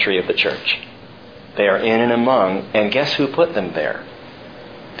in the tree of the church. They are in and among, and guess who put them there?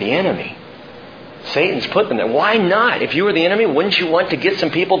 The enemy. Satan's put them there. Why not? If you were the enemy, wouldn't you want to get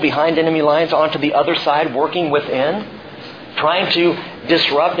some people behind enemy lines onto the other side, working within? Trying to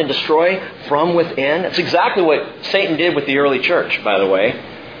disrupt and destroy from within? That's exactly what Satan did with the early church, by the way.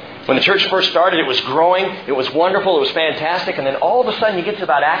 When the church first started, it was growing, it was wonderful, it was fantastic, and then all of a sudden you get to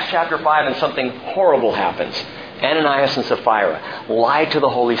about Acts chapter 5 and something horrible happens. Ananias and Sapphira lied to the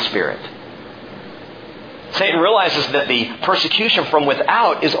Holy Spirit. Satan realizes that the persecution from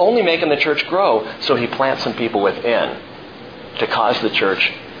without is only making the church grow, so he plants some people within to cause the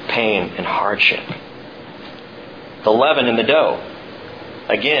church pain and hardship. The leaven in the dough.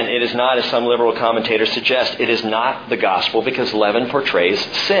 Again, it is not, as some liberal commentators suggest, it is not the gospel, because leaven portrays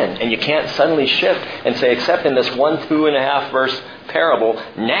sin. And you can't suddenly shift and say, except in this 2.5 verse parable,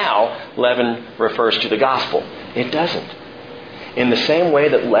 now leaven refers to the gospel. It doesn't. In the same way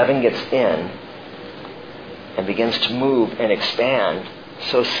that leaven gets in and begins to move and expand,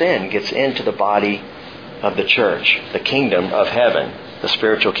 so sin gets into the body of the church, the kingdom of heaven, the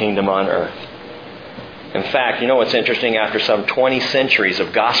spiritual kingdom on earth. In fact, you know what's interesting? After some 20 centuries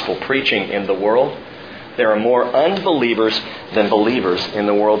of gospel preaching in the world, there are more unbelievers than believers in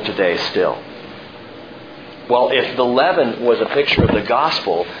the world today still. Well, if the leaven was a picture of the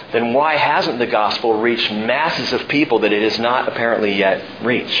gospel, then why hasn't the gospel reached masses of people that it has not apparently yet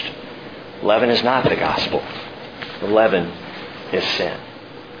reached? Leaven is not the gospel. The leaven is sin.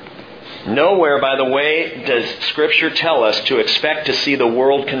 Nowhere, by the way, does Scripture tell us to expect to see the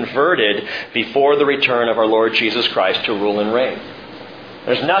world converted before the return of our Lord Jesus Christ to rule and reign.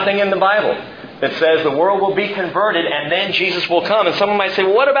 There's nothing in the Bible that says the world will be converted and then Jesus will come. And someone might say,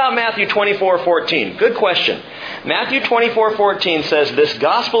 well, what about Matthew 24:14? Good question. Matthew 24:14 says, this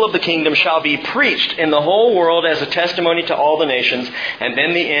gospel of the kingdom shall be preached in the whole world as a testimony to all the nations, and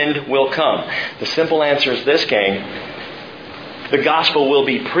then the end will come. The simple answer is this, gang. The gospel will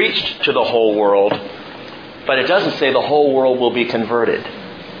be preached to the whole world, but it doesn't say the whole world will be converted.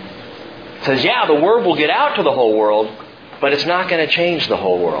 It says, yeah, the word will get out to the whole world, but it's not going to change the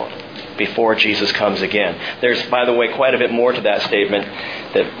whole world before Jesus comes again. There's, by the way, quite a bit more to that statement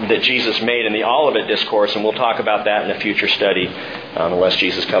that Jesus made in the Olivet Discourse, and we'll talk about that in a future study, unless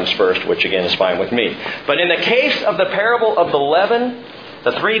Jesus comes first, which again is fine with me. But in the case of the parable of the leaven,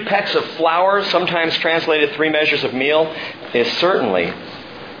 the 3 pecks of flour, sometimes translated 3 measures of meal, is certainly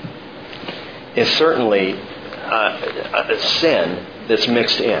a sin that's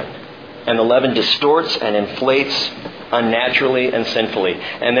mixed in. And the leaven distorts and inflates unnaturally and sinfully.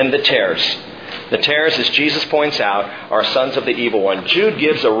 And then the tares. The tares, as Jesus points out, are sons of the evil one. Jude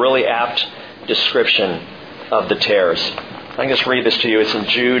gives a really apt description of the tares. I can just read this to you. It's in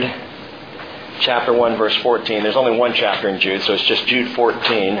Jude chapter 1, verse 14. There's only one chapter in Jude, so it's just Jude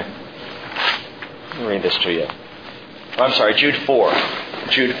 14. Let me read this to you. Jude 4.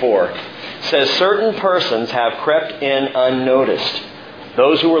 Jude 4. It says, certain persons have crept in unnoticed.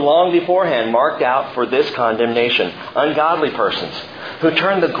 Those who were long beforehand marked out for this condemnation. Ungodly persons who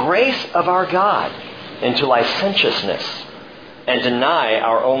turn the grace of our God into licentiousness and deny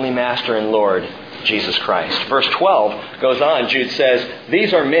our only Master and Lord, Jesus Christ. Verse 12 goes on. Jude says,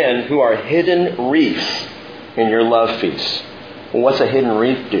 these are men who are hidden reefs in your love feasts. Well, what's a hidden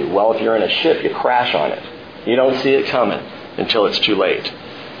reef do? Well, if you're in a ship, you crash on it. You don't see it coming until it's too late.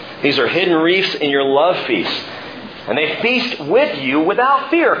 These are hidden reefs in your love feasts. And they feast with you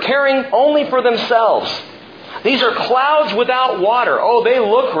without fear, caring only for themselves. These are clouds without water. Oh, they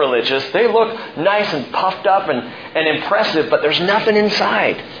look religious. They look nice and puffed up and impressive, but there's nothing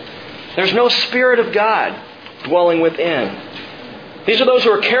inside. There's no Spirit of God dwelling within. These are those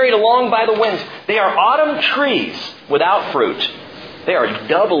who are carried along by the winds. They are autumn trees without fruit. They are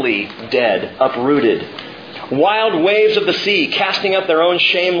doubly dead, uprooted. Wild waves of the sea, casting up their own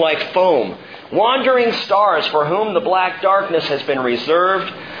shame like foam. Wandering stars for whom the black darkness has been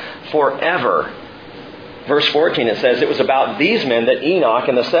reserved forever. Verse 14, it says, "It was about these men that Enoch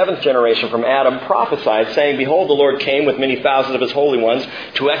in the 7th generation from Adam prophesied, saying, Behold, the Lord came with many thousands of his holy ones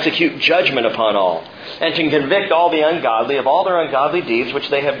to execute judgment upon all, and to convict all the ungodly of all their ungodly deeds which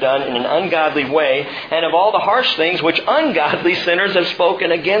they have done in an ungodly way, and of all the harsh things which ungodly sinners have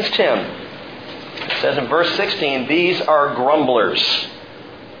spoken against him." It says in verse 16, "These are grumblers,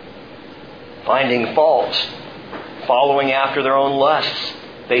 finding fault, following after their own lusts.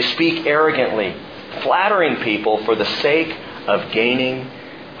 They speak arrogantly, flattering people for the sake of gaining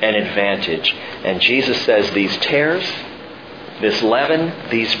an advantage." And Jesus says these tares, this leaven,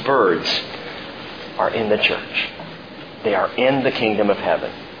 these birds are in the church. They are in the kingdom of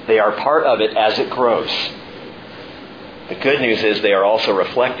heaven. They are part of it as it grows. The good news is they are also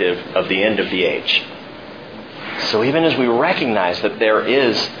reflective of the end of the age. So even as we recognize that there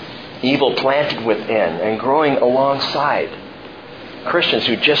is evil planted within and growing alongside Christians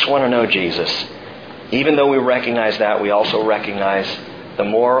who just want to know Jesus, even though we recognize that, we also recognize the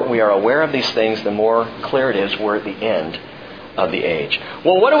more we are aware of these things, the more clear it is we're at the end of the age.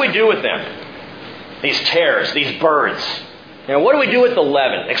 Well, what do we do with them? These tares, these birds. What do we do with the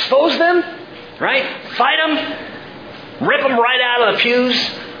leaven? Expose them? Right? Fight them? Rip them right out of the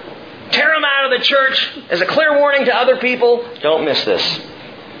pews? Tear them out of the church as a clear warning to other people? Don't miss this.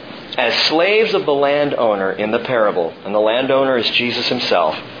 As slaves of the landowner in the parable, and the landowner is Jesus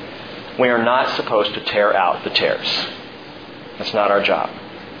himself, we are not supposed to tear out the tares. That's not our job.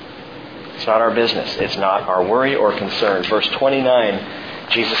 It's not our business. It's not our worry or concern. Verse 29,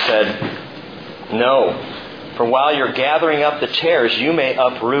 Jesus said, "No, for while you're gathering up the tares, you may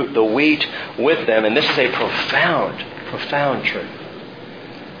uproot the wheat with them." And this is a profound, profound truth.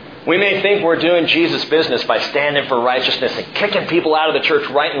 We may think we're doing Jesus' business by standing for righteousness and kicking people out of the church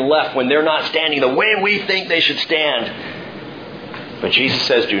right and left when they're not standing the way we think they should stand. But Jesus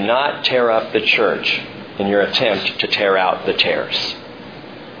says, do not tear up the church in your attempt to tear out the tares.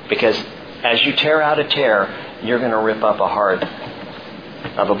 Because as you tear out a tare, you're going to rip up a heart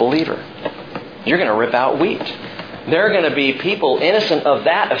of a believer. You're going to rip out wheat. There are going to be people innocent of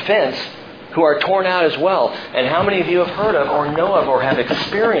that offense who are torn out as well. And how many of you have heard of or know of or have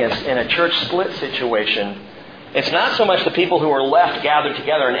experienced in a church split situation? It's not so much the people who are left gathered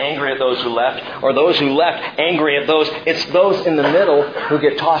together and angry at those who left, or those who left angry at those. It's those in the middle who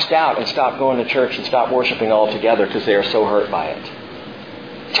get tossed out and stop going to church and stop worshiping altogether because they are so hurt by it.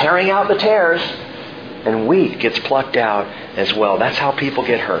 Tearing out the tares, and wheat gets plucked out as well. That's how people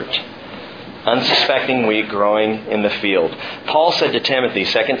get hurt. Unsuspecting wheat growing in the field. Paul said to Timothy,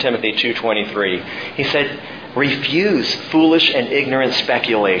 2 Timothy 2:23, he said, refuse foolish and ignorant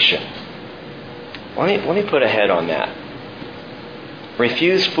speculation. Let me put a head on that.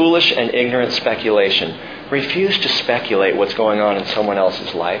 Refuse foolish and ignorant speculation. Refuse to speculate what's going on in someone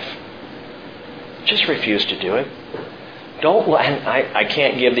else's life. Just refuse to do it. I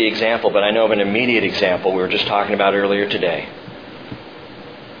can't give the example, but I know of an immediate example we were just talking about earlier today.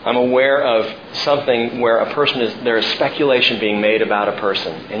 I'm aware of something where there is speculation being made about a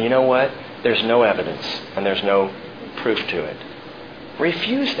person. And you know what? There's no evidence and there's no proof to it.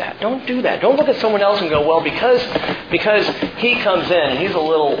 Refuse that. Don't do that. Don't look at someone else and go, well, because he comes in and he's a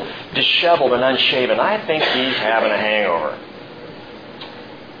little disheveled and unshaven, I think he's having a hangover.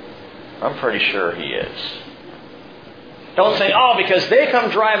 I'm pretty sure he is. Don't say, because they come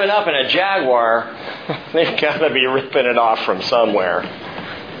driving up in a Jaguar, they've got to be ripping it off from somewhere.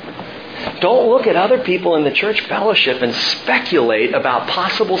 Don't look at other people in the church fellowship and speculate about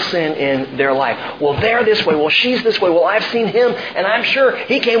possible sin in their life. Well, they're this way. Well, she's this way. Well, I've seen him, and I'm sure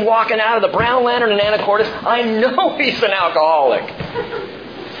he came walking out of the Brown Lantern in Anacortes. I know he's an alcoholic.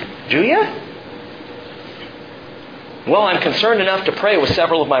 Do you? Well, I'm concerned enough to pray with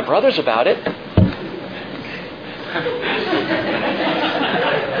several of my brothers about it.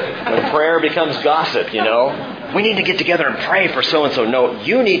 When prayer becomes gossip, We need to get together and pray for so-and-so. No,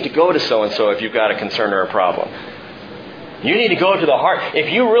 you need to go to so-and-so if you've got a concern or a problem. You need to go to the heart.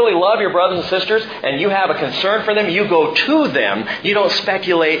 If you really love your brothers and sisters and you have a concern for them, you go to them. You don't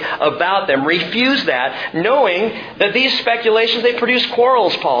speculate about them. Refuse that, knowing that these speculations, they produce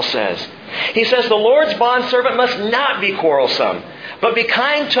quarrels, Paul says. He says, the Lord's bondservant must not be quarrelsome, but be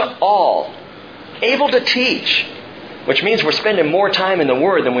kind to all, able to teach, which means we're spending more time in the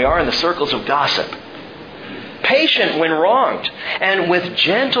Word than we are in the circles of gossip. patient when wronged, and with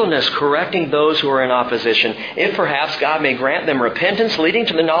gentleness correcting those who are in opposition, if perhaps God may grant them repentance leading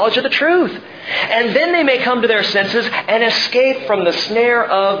to the knowledge of the truth. And then they may come to their senses and escape from the snare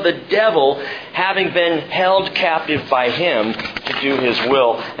of the devil, having been held captive by him to do his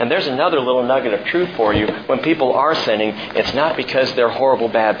will. And there's another little nugget of truth for you. When people are sinning, it's not because they're horrible,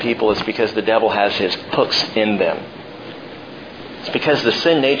 bad people. It's because the devil has his hooks in them. It's because the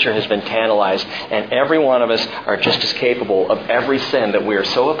sin nature has been tantalized, and every one of us are just as capable of every sin that we are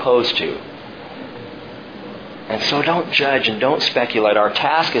so opposed to. And so don't judge and don't speculate. Our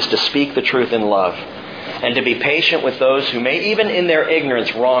task is to speak the truth in love and to be patient with those who may, even in their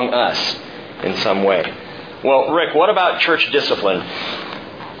ignorance, wrong us in some way. Well, Rick, what about church discipline?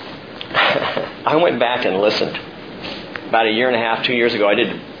 I went back and listened. About a year and a half, 2 years ago, I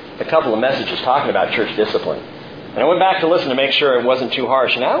did a couple of messages talking about church discipline. And I went back to listen to make sure it wasn't too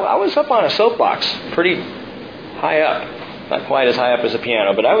harsh. And I was up on a soapbox, pretty high up. Not quite as high up as a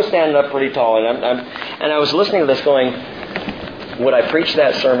piano, but I was standing up pretty tall. And I was listening to this going, would I preach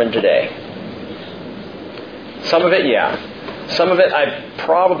that sermon today? Some of it, yeah. Some of it, I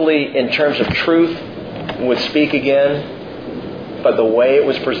probably, in terms of truth, would speak again. But the way it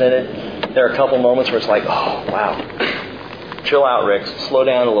was presented, there are a couple moments where it's like, oh, wow. Chill out, Rick. Slow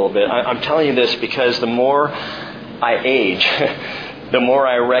down a little bit. I'm telling you this because the more I age, the more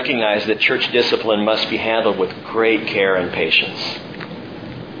I recognize that church discipline must be handled with great care and patience.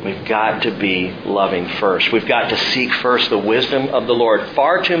 We've got to be loving first. We've got to seek first the wisdom of the Lord.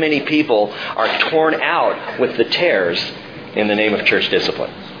 Far too many people are torn out with the tares in the name of church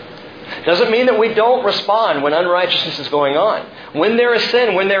discipline. Doesn't mean that we don't respond when unrighteousness is going on. When there is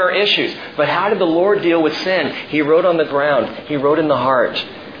sin, when there are issues. But how did the Lord deal with sin? He wrote on the ground. He wrote in the heart.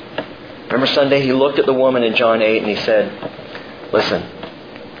 Remember Sunday, He looked at the woman in John 8 and He said, listen,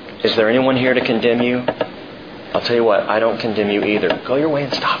 is there anyone here to condemn you? I'll tell you what, I don't condemn you either. Go your way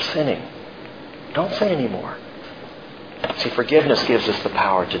and stop sinning. Don't sin anymore. See, forgiveness gives us the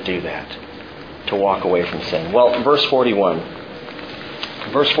power to do that, to walk away from sin. Well, verse 41.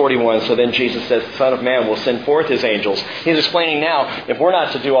 Verse 41, so then Jesus says, the Son of Man will send forth His angels. He's explaining now, if we're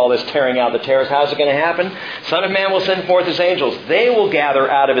not to do all this tearing out the tares, how's it going to happen? Son of Man will send forth His angels. They will gather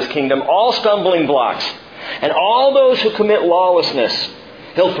out of His kingdom all stumbling blocks and all those who commit lawlessness.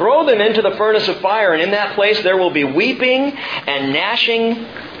 He'll throw them into the furnace of fire, and in that place there will be weeping and gnashing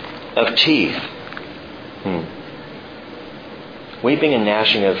of teeth. Weeping and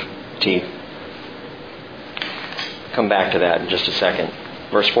gnashing of teeth. Come back to that in just a second.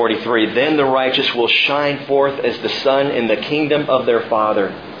 Verse 43, then the righteous will shine forth as the sun in the kingdom of their Father.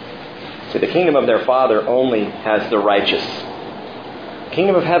 See, the kingdom of their Father only has the righteous. The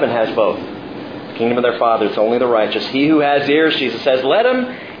kingdom of heaven has both. The kingdom of their Father, it's only the righteous. He who has ears, Jesus says, let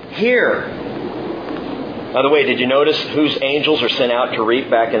him hear. By the way, did you notice whose angels are sent out to reap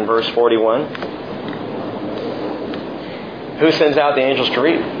back in verse 41? Who sends out the angels to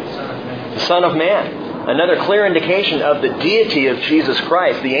reap? The Son of Man. Another clear indication of the deity of Jesus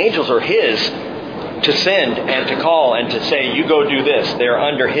Christ. The angels are His to send and to call and to say, you go do this. They are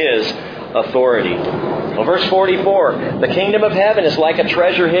under His authority. Well, verse 44, the kingdom of heaven is like a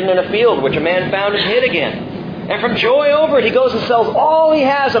treasure hidden in a field, which a man found and hid again. And from joy over it, he goes and sells all he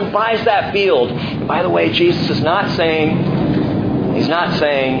has and buys that field. And by the way, Jesus is not saying, He's not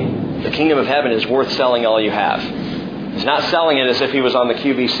saying the kingdom of heaven is worth selling all you have. He's not selling it as if He was on the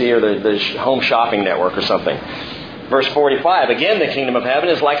QVC or the Home Shopping Network or something. Verse 45, again, the kingdom of heaven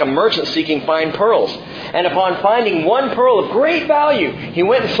is like a merchant seeking fine pearls. And upon finding one pearl of great value, he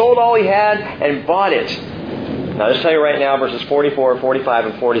went and sold all he had and bought it. Now, I'll just tell you right now, verses 44, 45,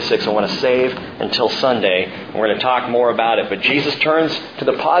 and 46, I want to save until Sunday. We're going to talk more about it. But Jesus turns to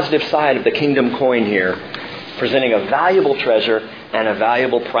the positive side of the kingdom coin here, presenting a valuable treasure and a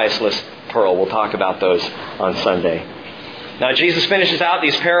valuable priceless pearl. We'll talk about those on Sunday. Now, Jesus finishes out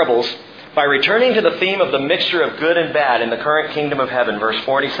these parables by returning to the theme of the mixture of good and bad in the current kingdom of heaven. Verse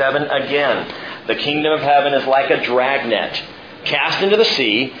 47, again, the kingdom of heaven is like a dragnet cast into the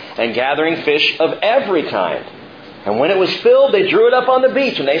sea and gathering fish of every kind. And when it was filled, they drew it up on the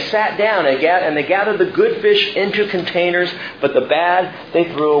beach, and they sat down and they gathered the good fish into containers, but the bad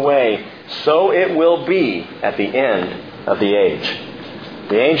they threw away. So it will be at the end of the age.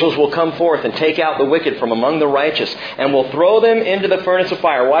 The angels will come forth and take out the wicked from among the righteous and will throw them into the furnace of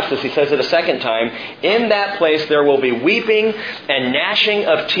fire. Watch this. He says it a second time. In that place there will be weeping and gnashing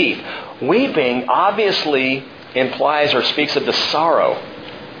of teeth. Weeping obviously implies or speaks of the sorrow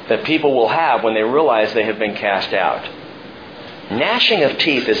that people will have when they realize they have been cast out. Gnashing of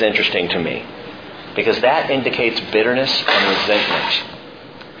teeth is interesting to me because that indicates bitterness and resentment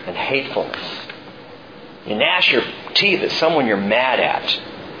and hatefulness. You gnash your teeth at someone you're mad at.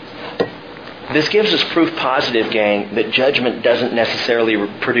 This gives us proof positive, gang, that judgment doesn't necessarily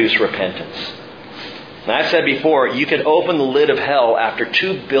produce repentance. And I've said before, you could open the lid of hell after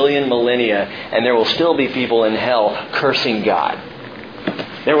 2 billion millennia and there will still be people in hell cursing God.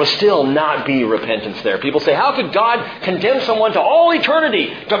 There will still not be repentance there. People say, how could God condemn someone to all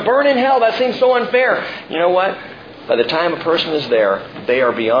eternity to burn in hell? That seems so unfair. You know what? By the time a person is there, they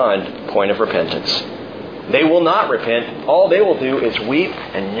are beyond point of repentance. They will not repent. All they will do is weep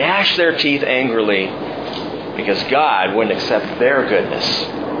and gnash their teeth angrily because God wouldn't accept their goodness,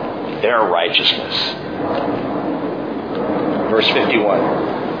 their righteousness. Verse 51.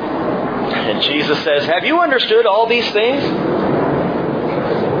 And Jesus says, have you understood all these things?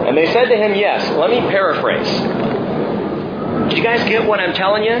 And they said to him, yes. Let me paraphrase. Did you guys get what I'm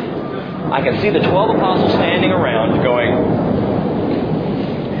telling you? I can see the 12 apostles standing around going,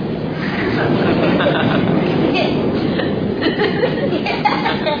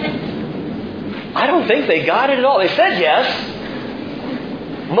 I don't think they got it at all. They said yes.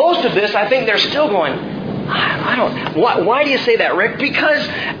 Most of this, I think they're still going, I don't. Why do you say that, Rick? Because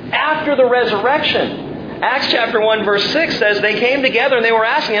after the resurrection, Acts chapter 1 verse 6 says they came together and they were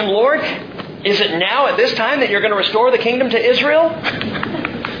asking him, Lord, is it now at this time that you're going to restore the kingdom to Israel?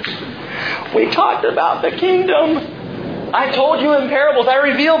 We talked about the kingdom. I told you in parables, I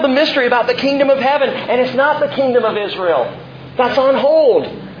revealed the mystery about the kingdom of heaven, and it's not the kingdom of Israel. That's on hold.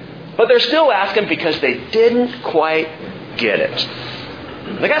 But they're still asking because they didn't quite get it.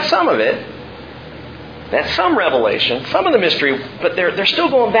 They got some of it. That's some revelation, some of the mystery, but they're still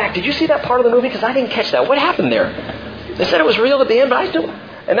going back. Did you see that part of the movie? Because I didn't catch that. What happened there? They said it was real at the end, but I still...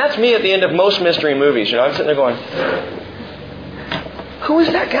 And that's me at the end of most mystery movies. You know, I'm sitting there going, who is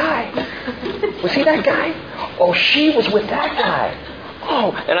that guy? Was he that guy? Oh, she was with that guy.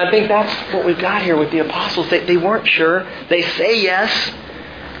 Oh, and I think that's what we've got here with the apostles. They weren't sure. They say yes.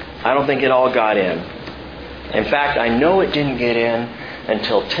 I don't think it all got in. In fact, I know it didn't get in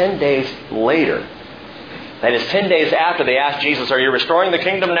until 10 days later. That is 10 days after they asked Jesus, are you restoring the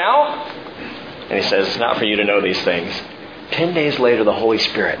kingdom now? And he says, it's not for you to know these things. 10 days later, the Holy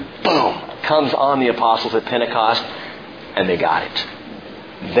Spirit, boom, comes on the apostles at Pentecost, and they got it.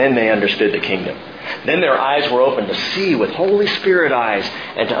 Then they understood the kingdom. Then their eyes were open to see with Holy Spirit eyes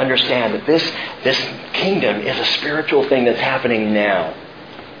and to understand that this kingdom is a spiritual thing that's happening now.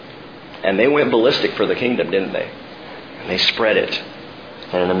 And they went ballistic for the kingdom, didn't they? And they spread it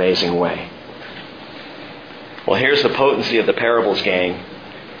in an amazing way. Well, here's the potency of the parables, gang.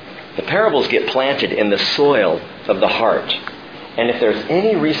 The parables get planted in the soil of the heart. And if there's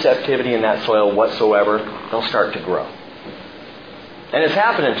any receptivity in that soil whatsoever, they'll start to grow. And it's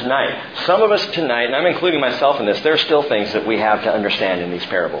happening tonight. Some of us tonight, and I'm including myself in this, there are still things that we have to understand in these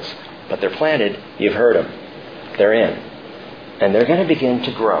parables. But they're planted, you've heard them. They're in. And they're going to begin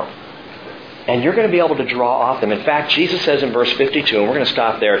to grow. And you're going to be able to draw off them. In fact, Jesus says in verse 52, and we're going to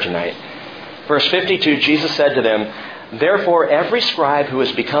stop there tonight. Verse 52, Jesus said to them, therefore every scribe who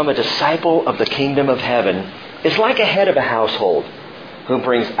has become a disciple of the kingdom of heaven is like a head of a household who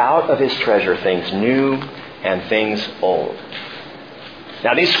brings out of his treasure things new and things old.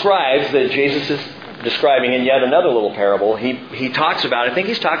 Now these scribes that Jesus is describing in yet another little parable, he talks about, I think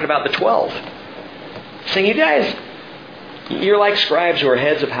he's talking about the 12. Saying, you guys, you're like scribes who are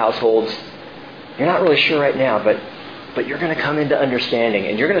heads of households. You're not really sure right now, but you're going to come into understanding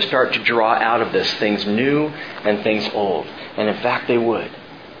and you're going to start to draw out of this things new and things old. And in fact, they would.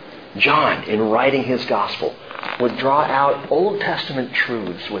 John, in writing his gospel, would draw out Old Testament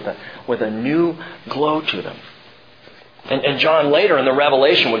truths with a new glow to them. And John later in the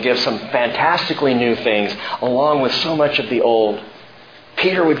Revelation would give some fantastically new things along with so much of the old.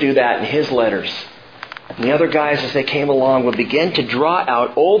 Peter would do that in his letters. And the other guys, as they came along, would begin to draw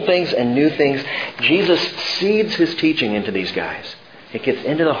out old things and new things. Jesus seeds his teaching into these guys. It gets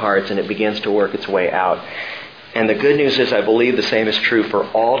into the hearts and it begins to work its way out. And the good news is I believe the same is true for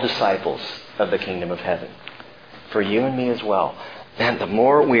all disciples of the kingdom of heaven. For you and me as well. And the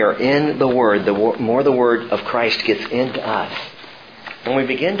more we are in the Word, the more the Word of Christ gets into us. And we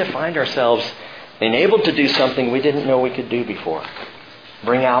begin to find ourselves enabled to do something we didn't know we could do before.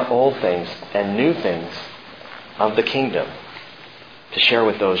 Bring out old things and new things of the kingdom to share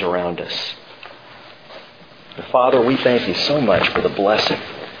with those around us. And Father, we thank you so much for the blessing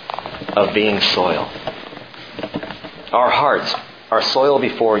of being soil. Our hearts are soil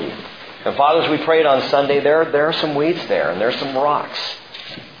before you. And Father, as we prayed on Sunday, there are some weeds there and there's some rocks.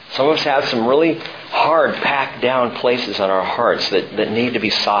 Some of us have some really hard, packed down places on our hearts that need to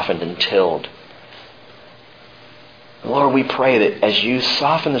be softened and tilled. Lord, we pray that as you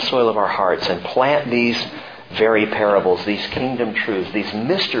soften the soil of our hearts and plant these very parables, these kingdom truths, these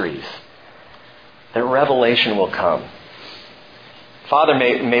mysteries, that revelation will come. Father,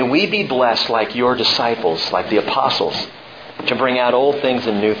 may we be blessed like your disciples, like the apostles, to bring out old things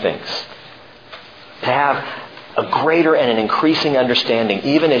and new things. To have a greater and an increasing understanding,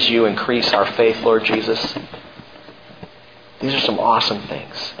 even as you increase our faith, Lord Jesus. These are some awesome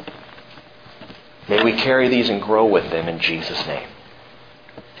things. May we carry these and grow with them in Jesus' name.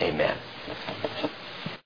 Amen.